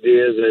of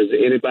ideas as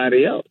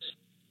anybody else.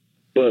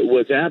 But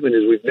what's happened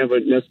is we've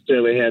never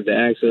necessarily had the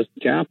access to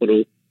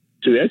capital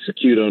to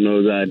execute on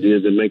those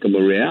ideas and make them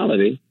a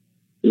reality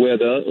where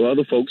the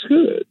other folks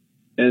could.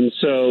 And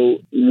so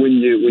when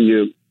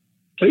you're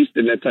placed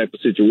in that type of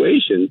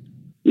situation,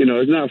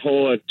 it's not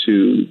hard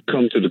to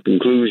come to the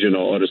conclusion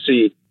or to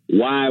see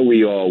why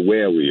we are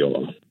where we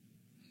are.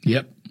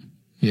 Yep.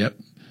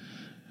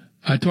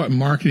 I taught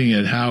marketing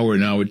at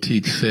Howard, and I would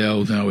teach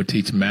sales, and I would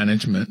teach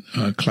management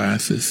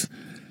classes.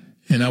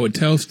 And I would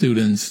tell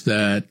students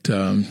that,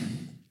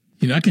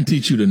 I can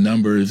teach you the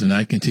numbers, and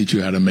I can teach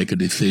you how to make a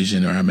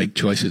decision or how to make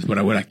choices.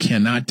 But what I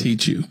cannot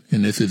teach you,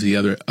 and this is the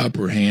other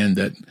upper hand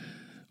that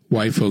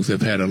white folks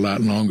have had a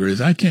lot longer,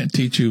 is I can't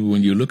teach you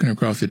when you're looking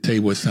across the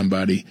table with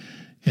somebody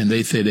and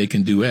they say they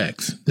can do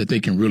X, that they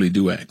can really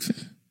do X.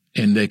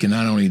 And they can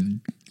not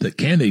only,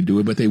 can they do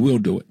it, but they will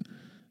do it.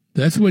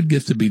 That's what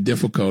gets to be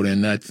difficult.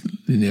 And that's,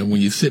 when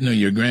you're sitting on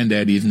your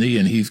granddaddy's knee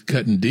and he's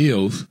cutting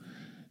deals,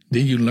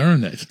 then you learn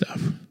that stuff.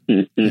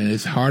 and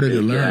it's harder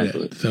to learn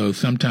it. So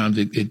sometimes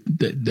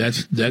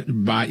that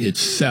by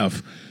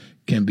itself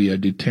can be a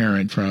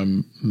deterrent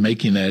from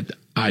making that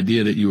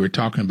idea that you were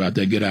talking about,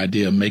 that good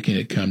idea, making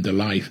it come to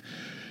life.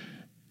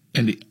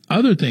 And the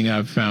other thing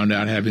I've found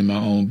out having my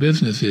own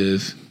business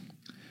is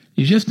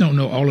you just don't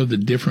know all of the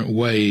different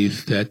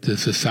ways that the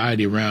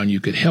society around you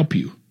could help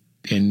you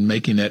in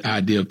making that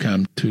idea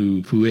come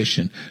to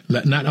fruition.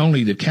 Not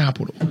only the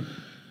capital,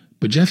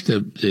 but just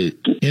the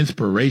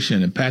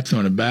inspiration and pats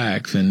on the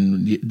backs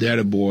and that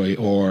a boy,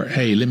 or,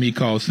 hey, let me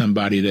call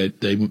somebody that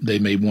they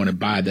may want to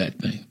buy that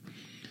thing.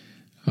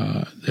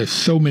 There's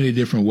so many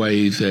different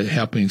ways that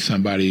helping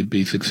somebody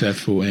be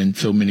successful, and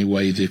so many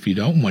ways if you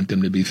don't want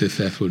them to be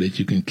successful that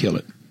you can kill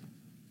it.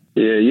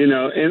 Yeah,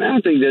 and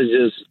I think that's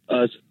just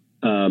us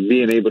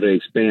being able to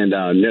expand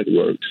our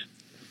networks.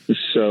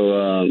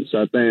 So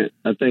I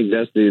think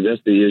that's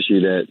the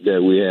issue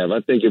that we have. I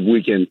think if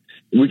we can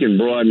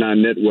broaden our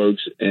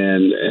networks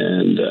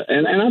and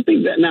I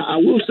think that, now I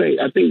will say,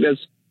 I think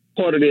that's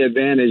part of the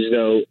advantage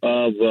though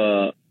of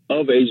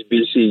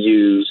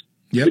HBCUs.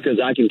 Yep. Because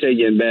I can tell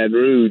you in Baton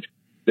Rouge,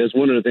 that's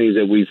one of the things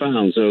that we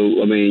found.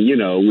 So, I mean,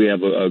 we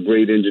have a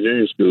great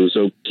engineering school.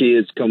 So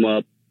kids come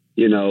up,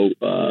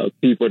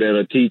 people that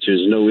are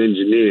teachers know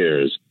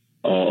engineers,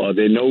 or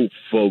they know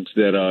folks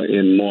that are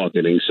in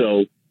marketing.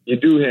 So you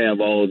do have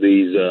all of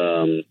these,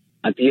 I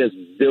guess,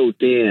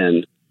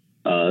 built-in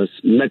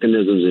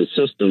mechanisms and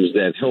systems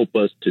that help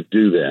us to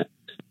do that.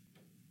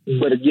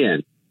 But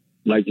again,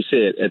 like you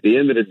said, at the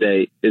end of the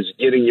day, it's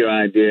getting your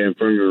idea in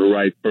front of the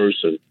right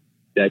person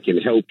that can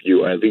help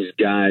you, or at least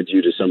guide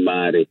you to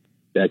somebody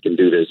that can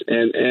do this.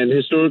 And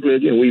historically,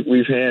 again,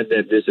 we've had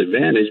that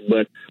disadvantage,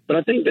 but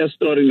I think that's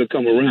starting to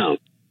come around.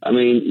 I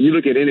mean, you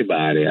look at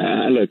anybody.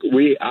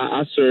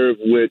 I serve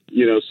with,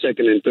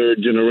 second and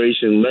third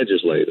generation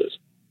legislators.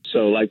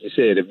 So like you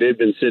said, if they've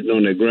been sitting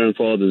on their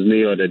grandfather's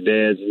knee or their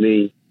dad's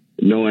knee,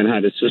 knowing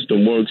how the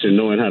system works and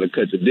knowing how to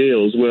cut the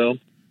deals, well,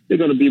 they're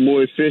going to be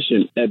more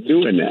efficient at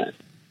doing that.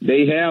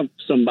 They have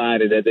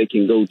somebody that they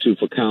can go to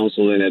for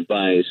counsel and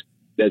advice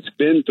that's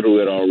been through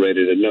it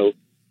already,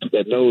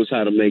 that knows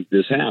how to make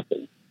this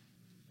happen.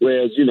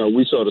 Whereas,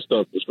 we sort of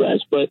start from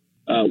scratch, but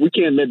we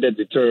can't let that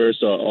deter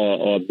us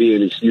or be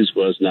an excuse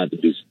for us not to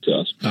be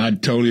successful. I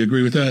totally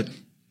agree with that.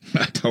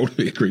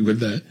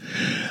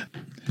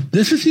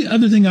 This is the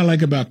other thing I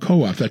like about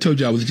co-ops. I told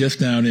you I was just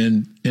down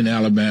in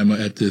Alabama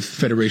at the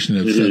Federation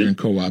of Southern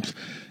Co-ops.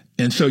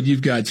 And so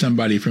you've got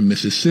somebody from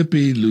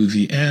Mississippi,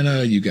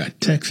 Louisiana, you got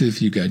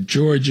Texas, you got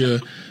Georgia,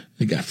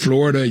 you got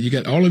Florida, you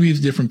got all of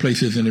these different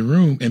places in the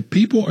room, and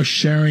people are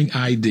sharing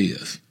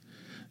ideas.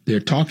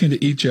 They're talking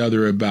to each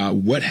other about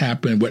what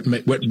happened, what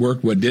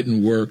worked, what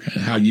didn't work,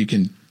 and how you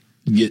can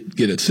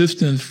get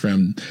assistance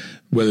from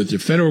whether it's the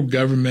federal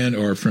government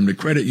or from the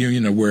credit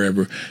union or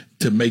wherever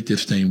to make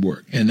this thing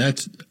work. And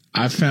that's,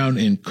 I found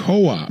in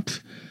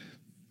co-ops,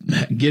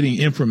 getting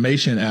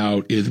information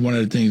out is one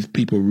of the things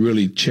people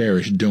really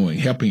cherish doing,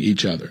 helping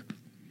each other.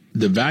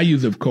 The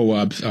values of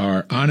co-ops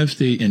are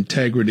honesty,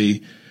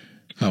 integrity,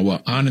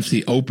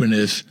 honesty,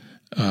 openness,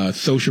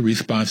 social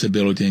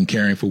responsibility, and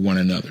caring for one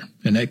another.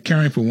 And that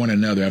caring for one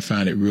another, I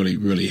find it really,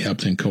 really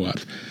helps in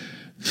co-ops.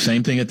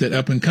 Same thing at that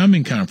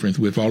up-and-coming conference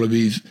with all of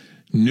these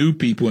new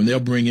people, and they'll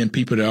bring in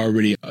people that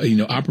already,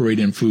 operate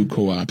in food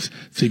co-ops.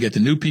 So you get the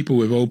new people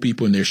with old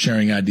people, and they're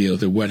sharing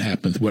ideas of what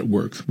happens, what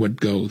works, what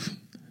goes.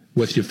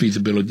 What's your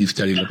feasibility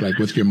study look like?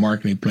 What's your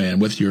marketing plan?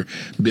 What's your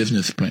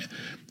business plan?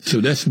 So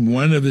that's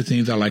one of the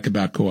things I like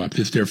about co-ops.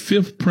 It's their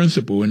fifth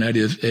principle, and that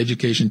is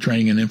education,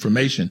 training, and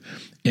information,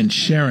 and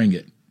sharing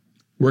it,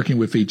 working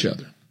with each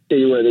other. Tell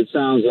you what, it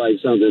sounds like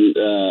something.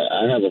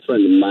 I have a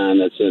friend of mine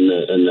that's in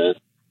the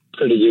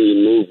credit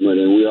union movement,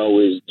 and we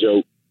always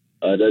joke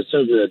there's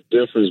certainly a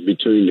difference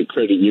between the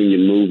credit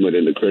union movement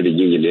and the credit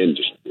union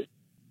industry.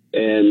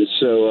 And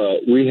so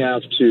we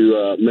have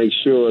to make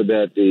sure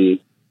that the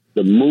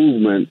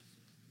movement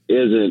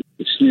isn't,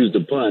 excuse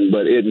the pun,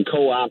 but isn't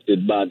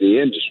co-opted by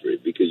the industry,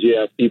 because you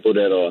have people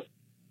that are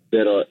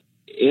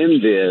in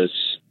this,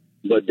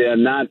 but they're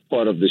not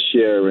part of the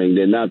sharing.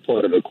 They're not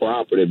part of the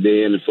cooperative.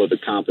 They're in it for the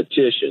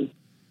competition.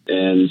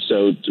 And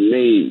so to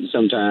me,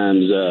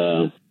 sometimes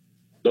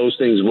those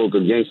things work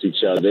against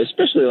each other,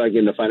 especially like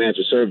in the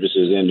financial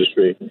services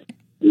industry,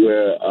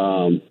 where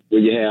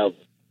you have,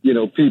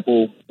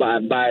 people by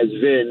its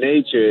very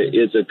nature,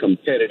 it's a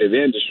competitive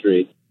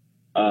industry.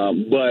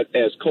 But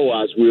as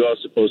co-ops, we are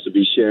supposed to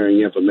be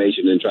sharing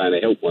information and trying to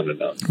help one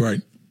another.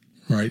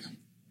 Right.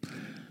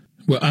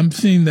 Well, I'm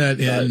seeing that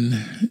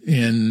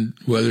in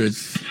whether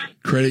it's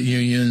credit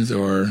unions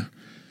or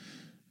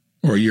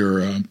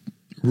your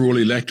rural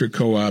electric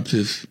co-ops,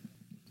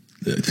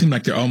 it seems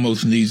like there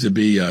almost needs to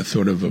be a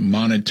sort of a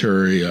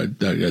monetary,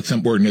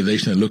 some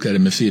organization that looks at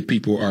them and see if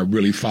people are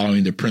really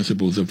following the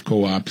principles of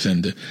co-ops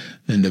and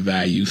the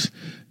values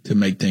to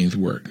make things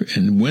work.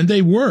 And when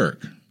they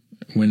work,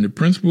 when the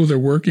principles are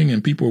working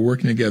and people are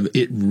working together,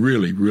 it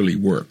really, really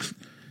works.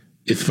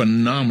 It's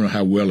phenomenal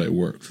how well it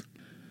works.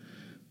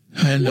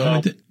 And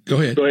go ahead.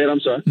 Go ahead. I'm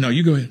sorry. No,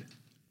 you go ahead.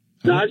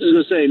 No, I was just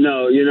going to say,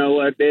 no, you know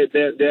what?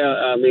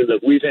 I mean,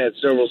 look, we've had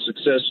several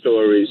success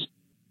stories,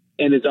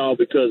 and it's all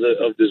because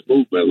of this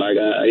movement. Like,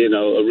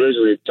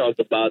 originally talked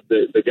about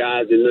the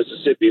guys in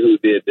Mississippi who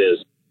did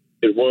this.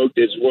 It worked.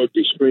 It's worked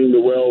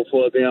extremely well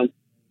for them,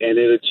 and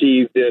it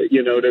achieved,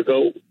 their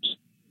goals.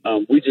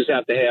 We just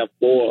have to have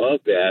more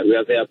of that. We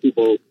have to have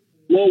people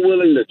more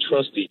willing to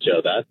trust each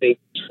other. I think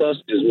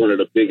trust is one of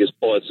the biggest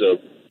parts of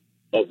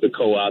the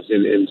co-ops,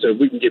 and so if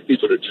we can get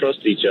people to trust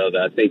each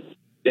other, I think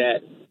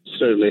that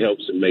certainly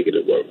helps in making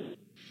it work.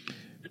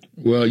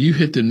 Well, you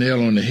hit the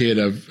nail on the head.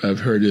 I've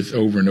heard this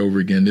over and over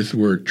again, this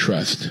word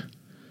trust.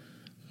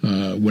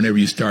 Whenever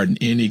you start in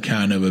any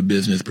kind of a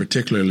business,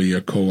 particularly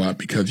a co-op,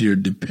 because you're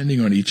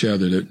depending on each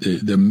other.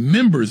 The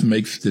members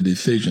makes the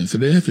decision, so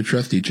they have to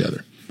trust each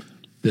other,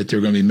 that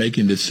they're going to be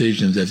making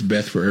decisions that's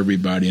best for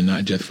everybody and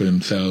not just for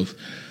themselves.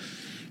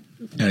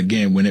 And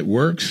again, when it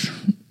works,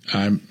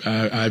 and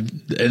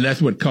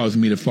that's what caused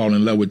me to fall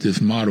in love with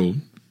this model,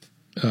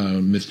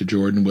 Mr.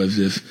 Jordan, was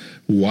this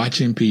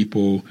watching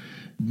people,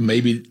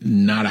 maybe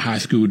not a high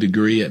school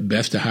degree, at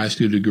best a high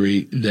school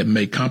degree, that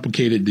make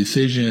complicated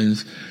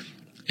decisions,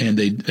 and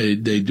they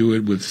do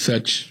it with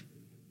such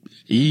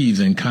ease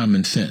and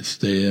common sense.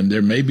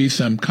 There may be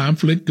some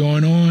conflict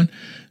going on,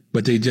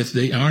 but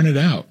they iron it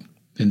out,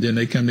 and then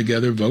they come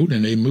together, vote,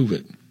 and they move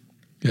it.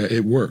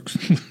 It works.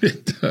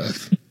 It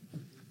does.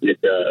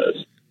 It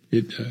does.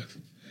 It does.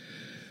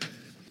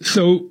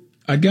 So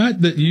I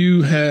got that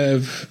you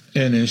have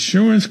an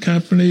insurance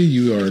company,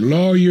 you are a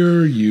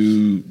lawyer,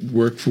 you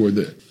work for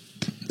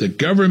the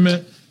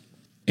government,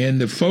 and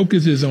the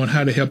focus is on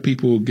how to help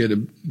people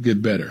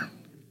get better,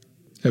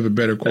 have a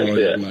better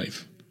quality of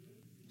life.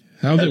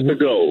 That's the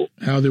goal.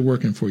 How's it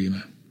working for you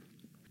now?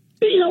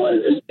 You know,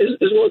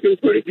 it's working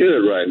pretty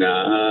good right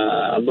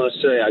now. I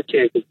must say I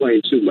can't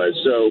complain too much.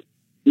 So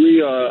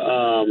we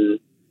are,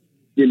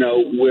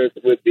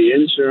 with the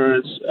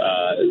insurance,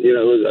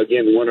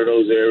 again, one of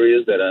those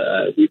areas that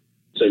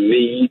it's a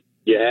need.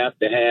 You have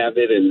to have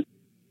it in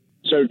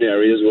certain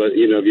areas where,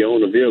 if you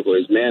own a vehicle,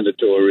 it's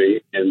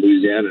mandatory in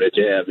Louisiana that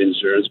you have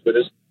insurance. But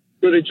it's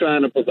really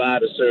trying to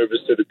provide a service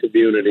to the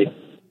community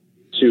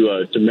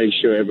to make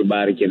sure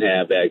everybody can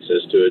have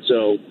access to it.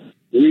 So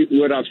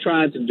what I've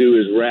tried to do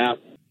is wrap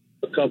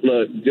a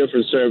couple of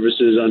different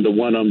services under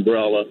one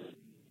umbrella,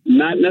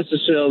 not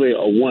necessarily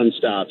a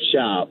one-stop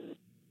shop,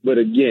 but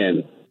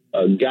again,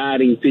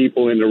 guiding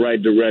people in the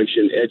right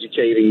direction,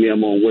 educating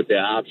them on what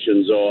their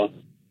options are,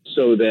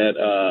 so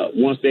that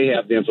once they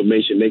have the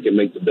information, they can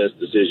make the best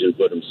decision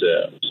for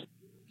themselves.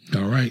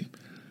 All right.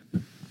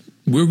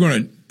 We're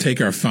going to take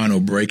our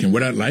final break, and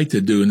what I'd like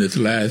to do in this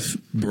last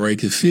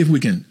break is see if we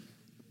can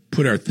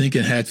put our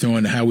thinking hats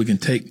on, how we can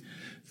take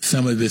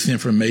some of this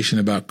information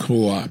about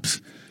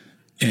co-ops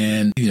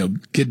and,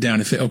 get down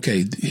and say,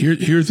 okay,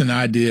 here's an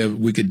idea.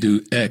 We could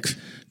do X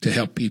to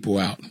help people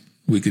out.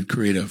 We could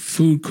create a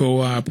food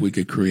co-op. We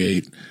could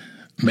create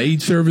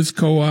maid service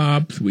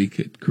co-ops. We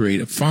could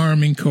create a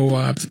farming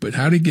co-ops. But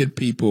how to get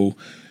people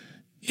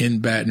in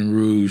Baton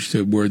Rouge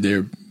to where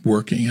they're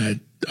working?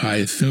 I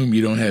assume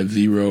you don't have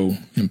zero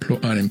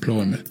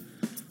unemployment.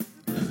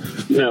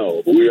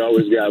 No, we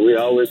always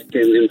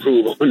can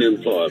improve on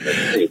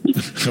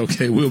employment.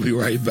 Okay, we'll be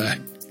right back.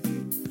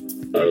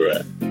 All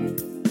right.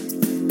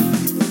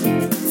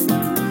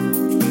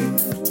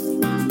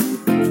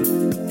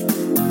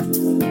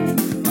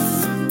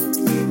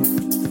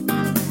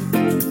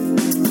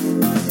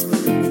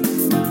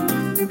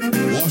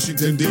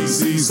 Washington,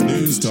 D.C.'s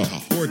News Talk,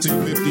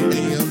 1450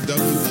 AM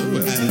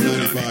WOS and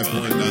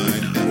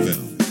 95.9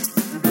 FM.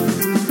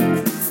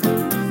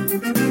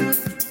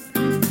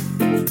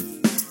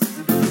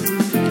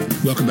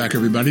 Welcome back,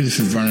 everybody. This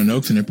is Vernon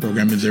Oakes, and the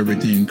program is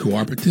Everything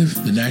Cooperative.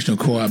 The National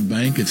Co-op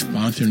Bank is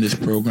sponsoring this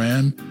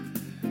program.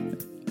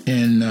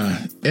 And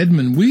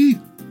Edmund, we've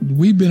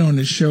been on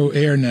the show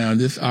air now.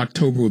 This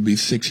October will be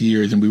 6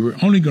 years, and we were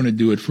only going to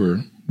do it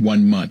for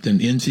 1 month. And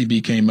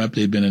NCB came up.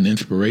 They've been an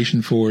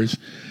inspiration for us.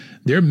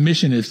 Their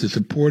mission is to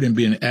support and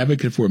be an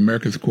advocate for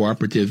America's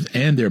cooperatives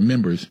and their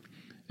members,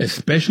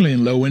 especially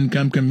in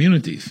low-income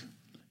communities,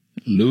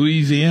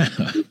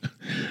 Louisiana,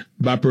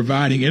 by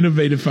providing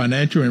innovative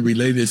financial and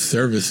related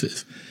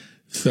services.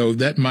 So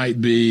that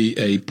might be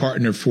a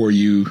partner for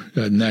you,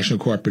 National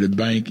Cooperative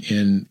Bank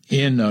in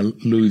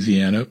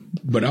Louisiana,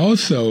 but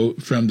also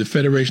from the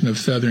Federation of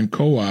Southern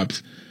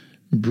Co-ops,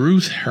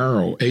 Bruce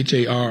Harrell,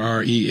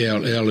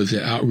 Harrell, is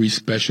an outreach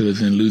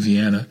specialist in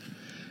Louisiana.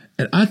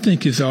 And I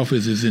think his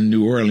office is in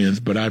New Orleans,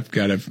 but I'm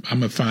going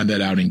to find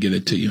that out and get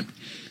it to you.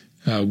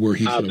 Where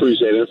he's. I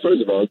appreciate it.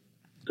 First of all,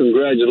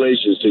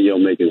 congratulations to you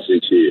on making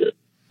 6 years.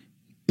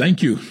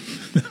 Thank you.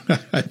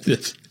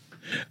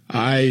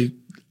 I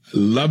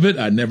love it.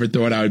 I never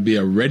thought I would be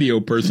a radio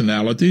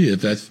personality.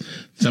 If that's,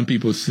 some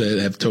people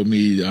have told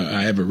me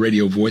I have a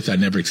radio voice. I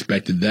never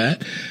expected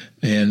that.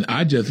 And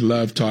I just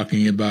love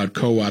talking about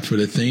co-ops for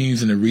the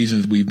things and the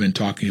reasons we've been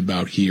talking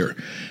about here.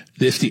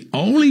 It's the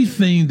only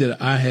thing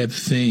that I have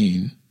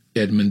seen,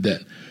 Edmund,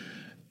 that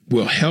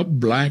will help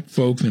black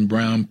folks and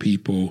brown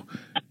people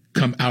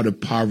come out of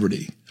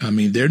poverty. I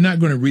mean, they're not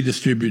going to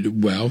redistribute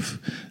wealth.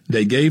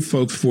 They gave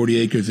folks 40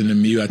 acres in the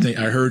mule. I think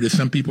I heard that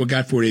some people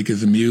got 40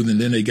 acres of mules and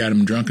then they got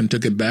them drunk and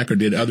took it back or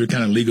did other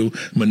kind of legal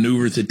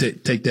maneuvers to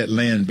take that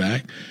land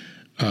back.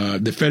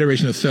 The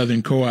Federation of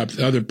Southern Co-op's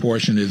other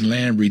portion is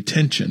land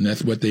retention.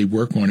 That's what they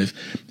work on, is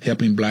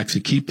helping blacks to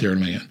keep their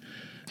land.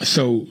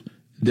 So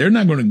they're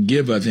not going to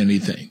give us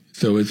anything.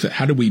 So it's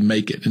how do we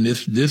make it? And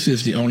this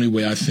is the only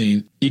way I've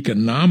seen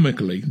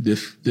economically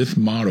this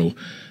model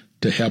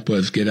to help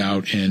us get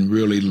out and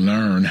really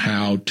learn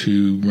how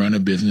to run a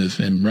business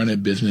and run a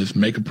business,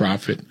 make a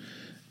profit,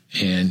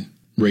 and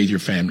raise your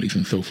families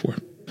and so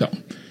forth. So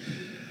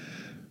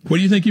what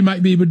do you think you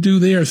might be able to do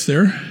there,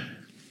 sir?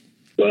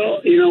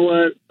 Well, you know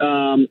what?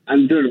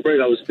 I'm during the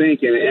break. I was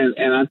thinking,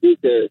 and I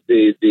think that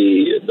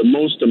the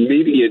most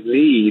immediate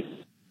need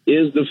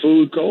is the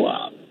food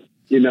co-op.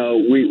 You know,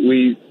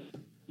 we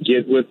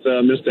get with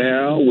Mr.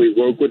 Harrell. We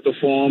work with the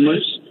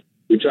farmers.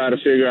 We try to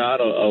figure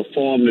out a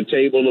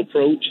farm-to-table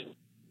approach,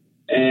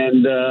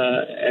 and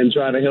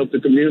try to help the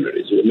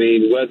communities. I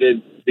mean, whether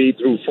it be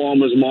through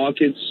farmers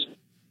markets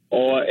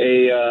or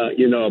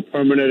a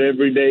permanent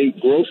everyday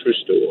grocery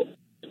store.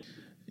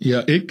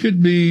 Yeah, it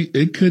could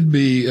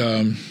be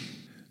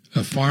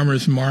a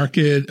farmer's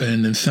market,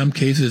 and in some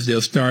cases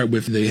they'll start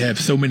with, they have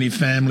so many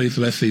families,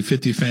 let's say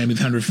 50 families,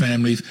 100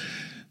 families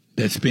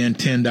that spend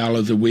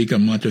 $10 a week, a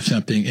month or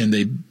something, and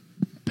they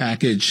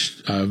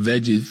package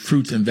veggies,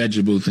 fruits and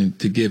vegetables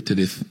to give to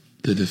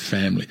this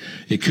family.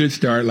 It could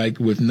start like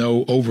with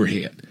no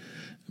overhead,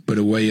 but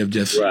a way of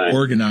just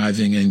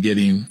organizing and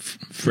getting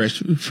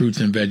fresh fruits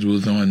and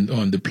vegetables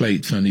on the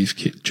plates, on these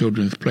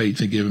children's plates,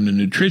 and give them the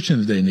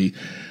nutrition they need.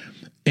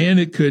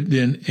 And it could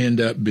then end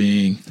up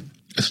being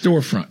a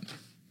storefront.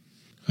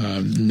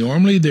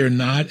 Normally, they're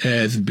not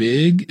as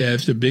big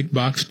as the big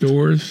box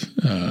stores,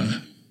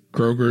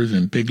 Kroger's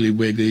and Piggly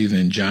Wiggly's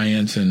and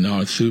Giants and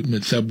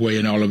Subway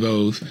and all of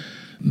those.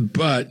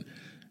 But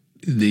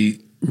the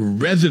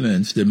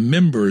residents, the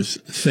members,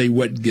 say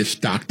what gets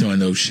stocked on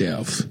those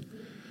shelves.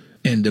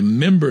 And the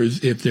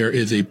members, if there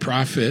is a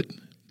profit,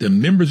 the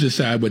members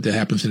decide what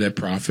happens to that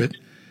profit.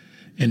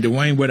 And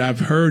Dwayne, what I've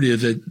heard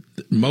is that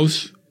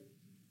most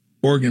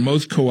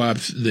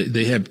co-ops,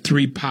 they have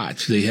three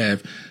pots. They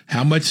have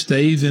how much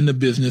stays in the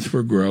business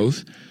for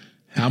growth,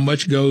 how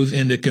much goes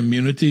into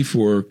community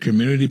for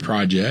community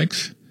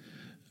projects,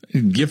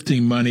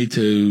 gifting money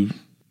to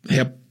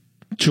help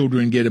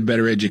children get a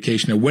better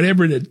education or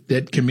whatever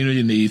that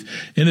community needs.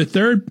 And the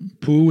third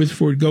pool is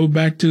for go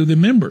back to the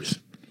members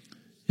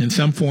in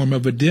some form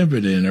of a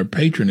dividend or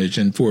patronage.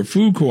 And for a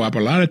food co-op, a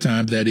lot of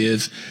times that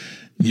is,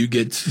 you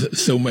get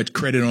so much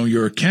credit on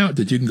your account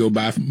that you can go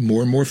buy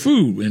more and more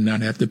food and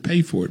not have to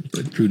pay for it,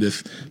 but through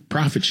this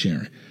profit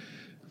sharing.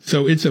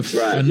 So it's a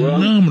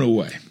phenomenal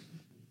way.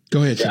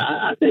 Go ahead, sir.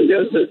 I think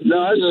that's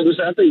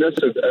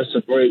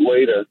a great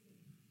way to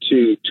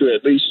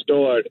at least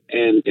start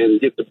and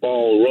get the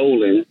ball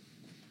rolling,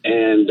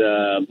 and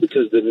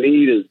because the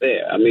need is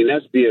there. I mean,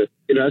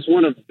 that's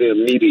one of the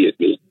immediate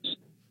needs,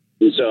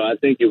 and so I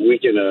think if we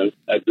can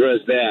address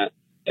that,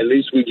 at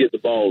least we get the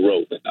ball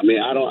rolling. I mean,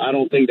 I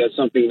don't think that's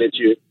something that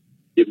you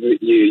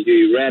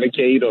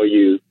eradicate or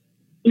you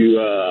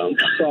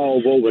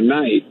solve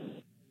overnight.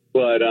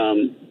 But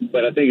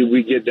I think if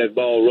we get that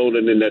ball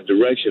rolling in that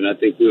direction, I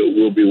think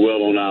we'll be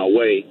well on our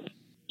way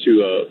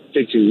to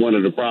fixing one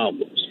of the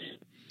problems.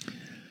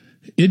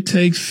 It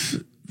takes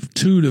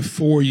 2 to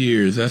 4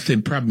 years. I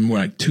think probably more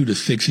like 2 to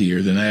 6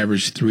 years, an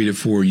average 3 to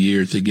 4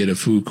 years to get a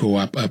food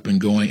co-op up and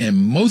going. And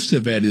most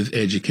of that is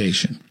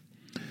education.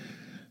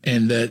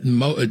 And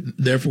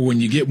therefore, when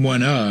you get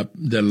one up,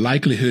 the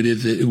likelihood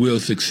is that it will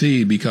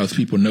succeed because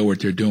people know what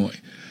they're doing.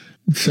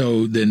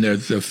 So then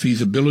there's a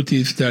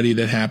feasibility study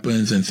that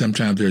happens, and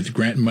sometimes there's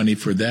grant money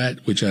for that,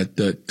 which I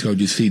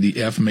told you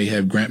CDF may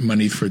have grant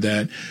money for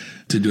that,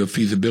 to do a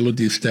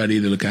feasibility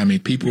study to look how many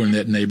people in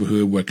that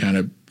neighborhood, what kind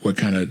of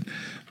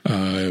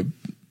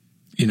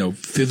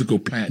physical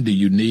plant do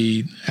you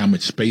need, how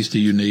much space do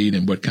you need,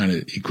 and what kind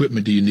of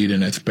equipment do you need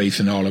in that space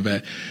and all of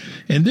that.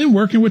 And then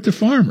working with the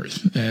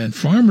farmers. And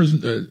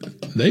farmers,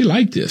 they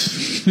like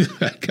this.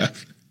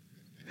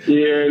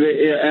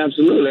 Yeah,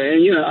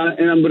 absolutely.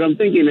 And but I'm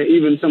thinking that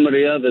even some of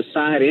the other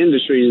side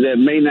industries that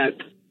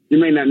you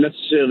may not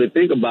necessarily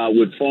think about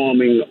with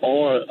farming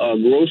or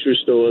grocery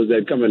stores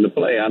that come into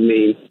play. I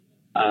mean,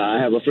 I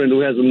have a friend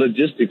who has a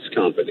logistics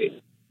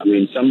company. I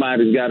mean,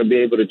 somebody's got to be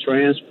able to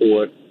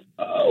transport.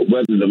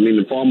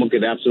 The farmer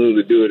could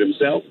absolutely do it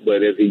himself,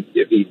 but if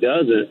he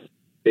doesn't,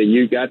 then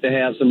you got to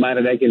have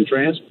somebody that can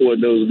transport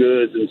those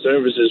goods and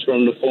services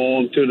from the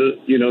farm to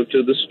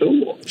the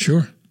store.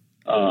 Sure.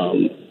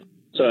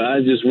 So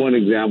that's just one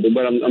example,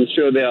 but I'm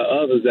sure there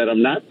are others that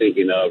I'm not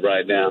thinking of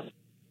right now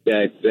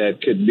that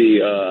could be,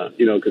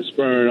 could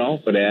spur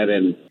off of that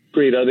and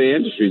create other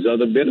industries,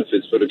 other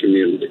benefits for the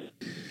community.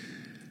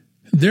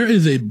 There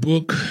is a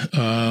book,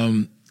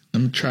 I'm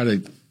going to try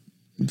to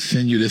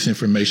send you this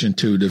information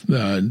too.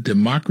 The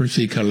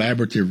Democracy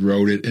Collaborative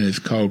wrote it, and it's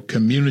called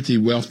Community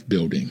Wealth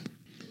Building.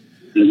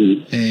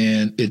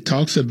 And it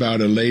talks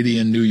about a lady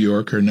in New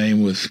York. Her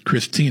name was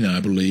Christina, I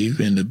believe,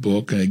 in the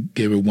book. I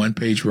gave a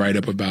one-page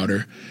write-up about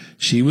her.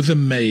 She was a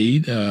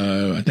maid,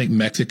 I think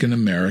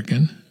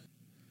Mexican-American,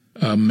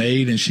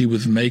 maid, and she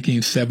was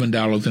making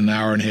 $7 an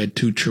hour and had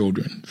 2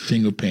 children,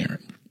 single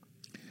parent.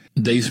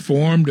 They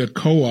formed a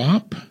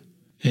co-op,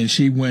 and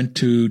she went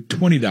to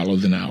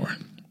 $20 an hour.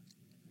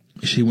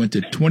 She went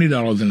to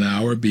 $20 an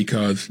hour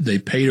because they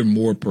paid her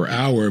more per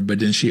hour, but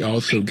then she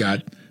also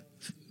got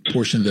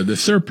portions of the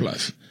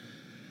surplus.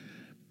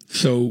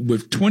 So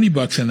with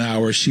 $20 an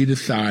hour, she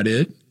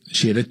decided,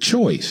 she had a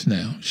choice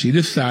now. She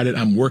decided,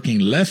 I'm working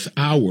less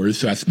hours,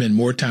 so I spend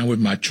more time with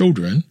my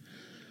children.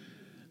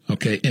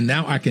 Okay, and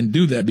now I can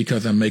do that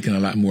because I'm making a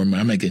lot more money.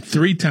 I'm making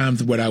 3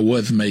 times what I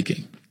was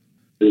making.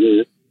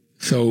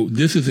 So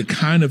this is the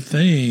kind of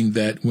thing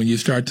that when you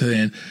start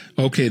saying,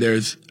 okay,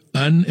 there's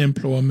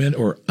unemployment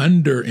or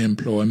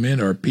underemployment,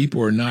 or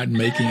people are not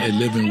making a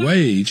living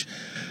wage,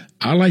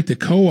 I like the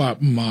co-op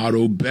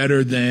model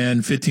better than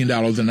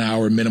 $15 an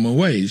hour minimum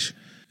wage,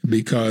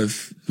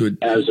 because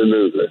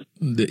Absolutely.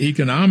 the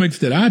economics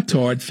that I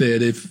taught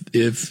said if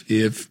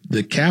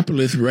the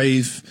capitalist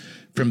raised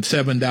from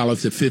 $7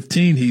 to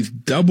 $15, he's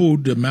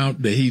doubled the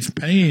amount that he's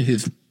paying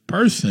his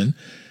person.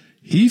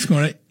 He's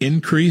going to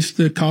increase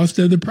the cost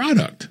of the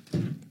product,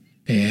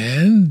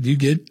 and you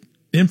get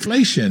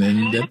inflation.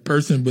 And that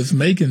person was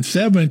making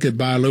 $7, could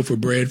buy a loaf of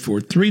bread for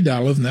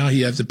 $3. Now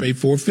he has to pay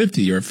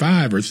 $4.50 or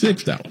 $5 or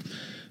 $6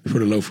 for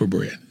the loaf of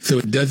bread. So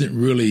it doesn't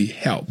really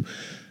help.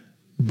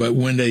 But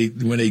when they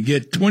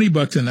get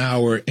 $20 an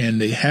hour and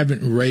they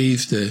haven't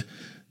raised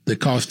the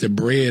cost of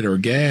bread or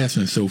gas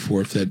and so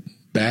forth, that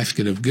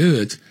basket of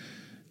goods,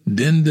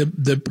 then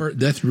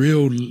that's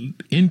real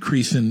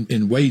increase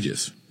in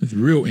wages. It's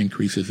real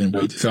increases in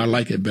wages. So I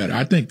like it better.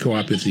 I think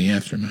co-op is the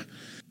answer, man.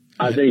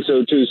 I think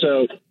so too.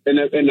 So, and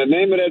the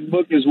name of that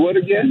book is what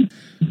again?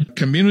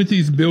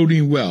 Communities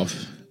Building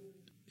Wealth.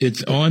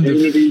 It's on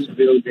Communities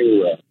Building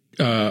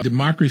Wealth.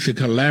 Democracy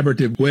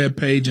Collaborative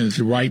webpage, and it's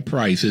the right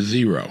price. It's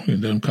 $0.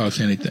 It doesn't cost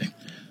anything.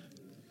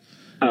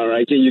 All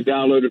right. Can you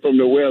download it from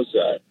the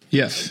website?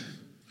 Yes,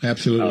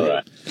 absolutely. All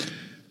right.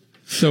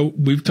 So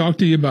we've talked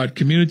to you about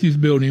Communities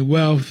Building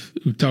Wealth.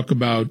 We talk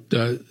about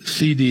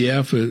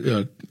CDF,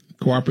 a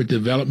Cooperative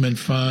Development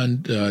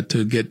Fund,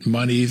 to get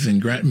monies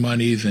and grant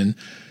monies and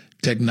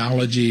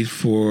technology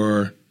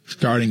for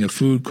starting a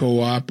food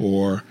co-op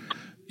or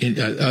in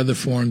other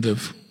forms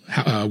of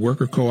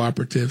worker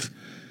cooperatives.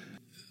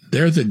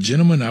 There's a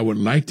gentleman I would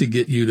like to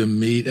get you to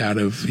meet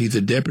he's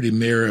a deputy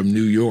mayor of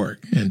New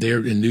York, and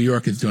there in New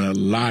York is doing a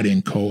lot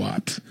in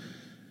co-ops.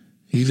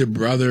 He's a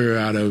brother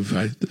out of,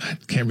 I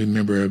can't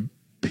remember, a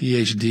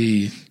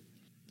PhD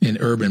in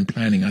urban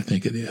planning, I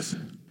think it is.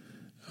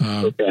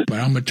 Okay. But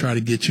I'm going to try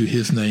to get you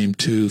his name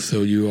too,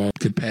 so you all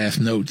could pass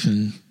notes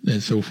and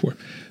so forth.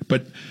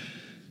 But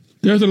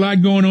there's a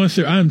lot going on,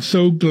 sir. I'm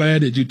so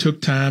glad that you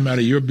took time out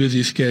of your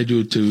busy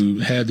schedule to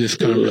have this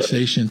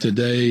conversation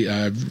today.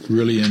 I've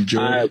really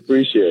enjoyed it. I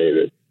appreciate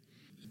it.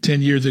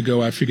 10 years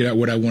ago, I figured out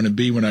what I want to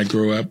be when I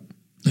grow up,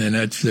 and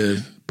that's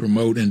to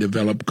promote and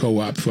develop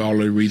co-ops for all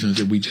the reasons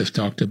that we just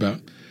talked about.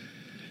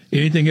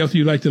 Anything else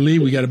you'd like to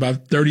leave? We got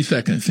about 30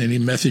 seconds. Any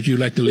message you'd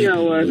like to leave? You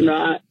know what?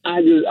 No,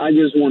 I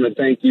just want to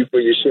thank you for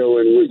your show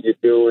and what you're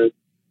doing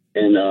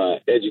and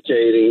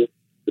educating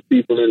the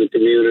people in the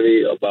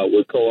community about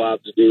what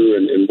co-ops do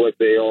and what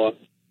they are.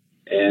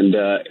 And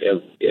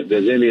if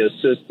there's any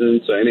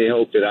assistance or any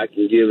help that I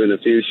can give in the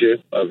future,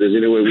 if there's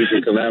any way we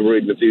can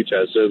collaborate in the future,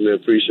 I certainly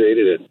appreciate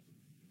it and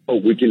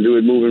hope we can do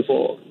it moving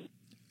forward.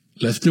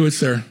 Let's do it,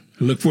 sir.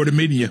 I look forward to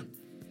meeting you.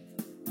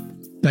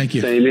 Thank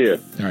you. Same here.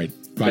 All right.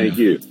 Bye. Thank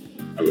you.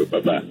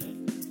 Bye-bye.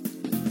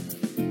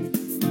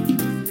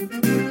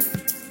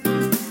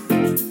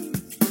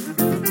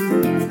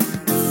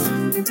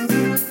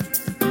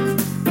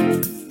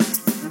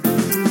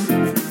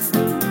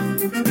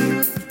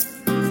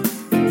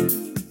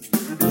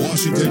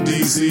 Washington,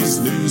 D.C.'s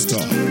News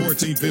Talk,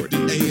 1450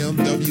 AM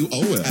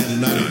WOF at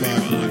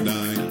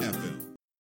 95.9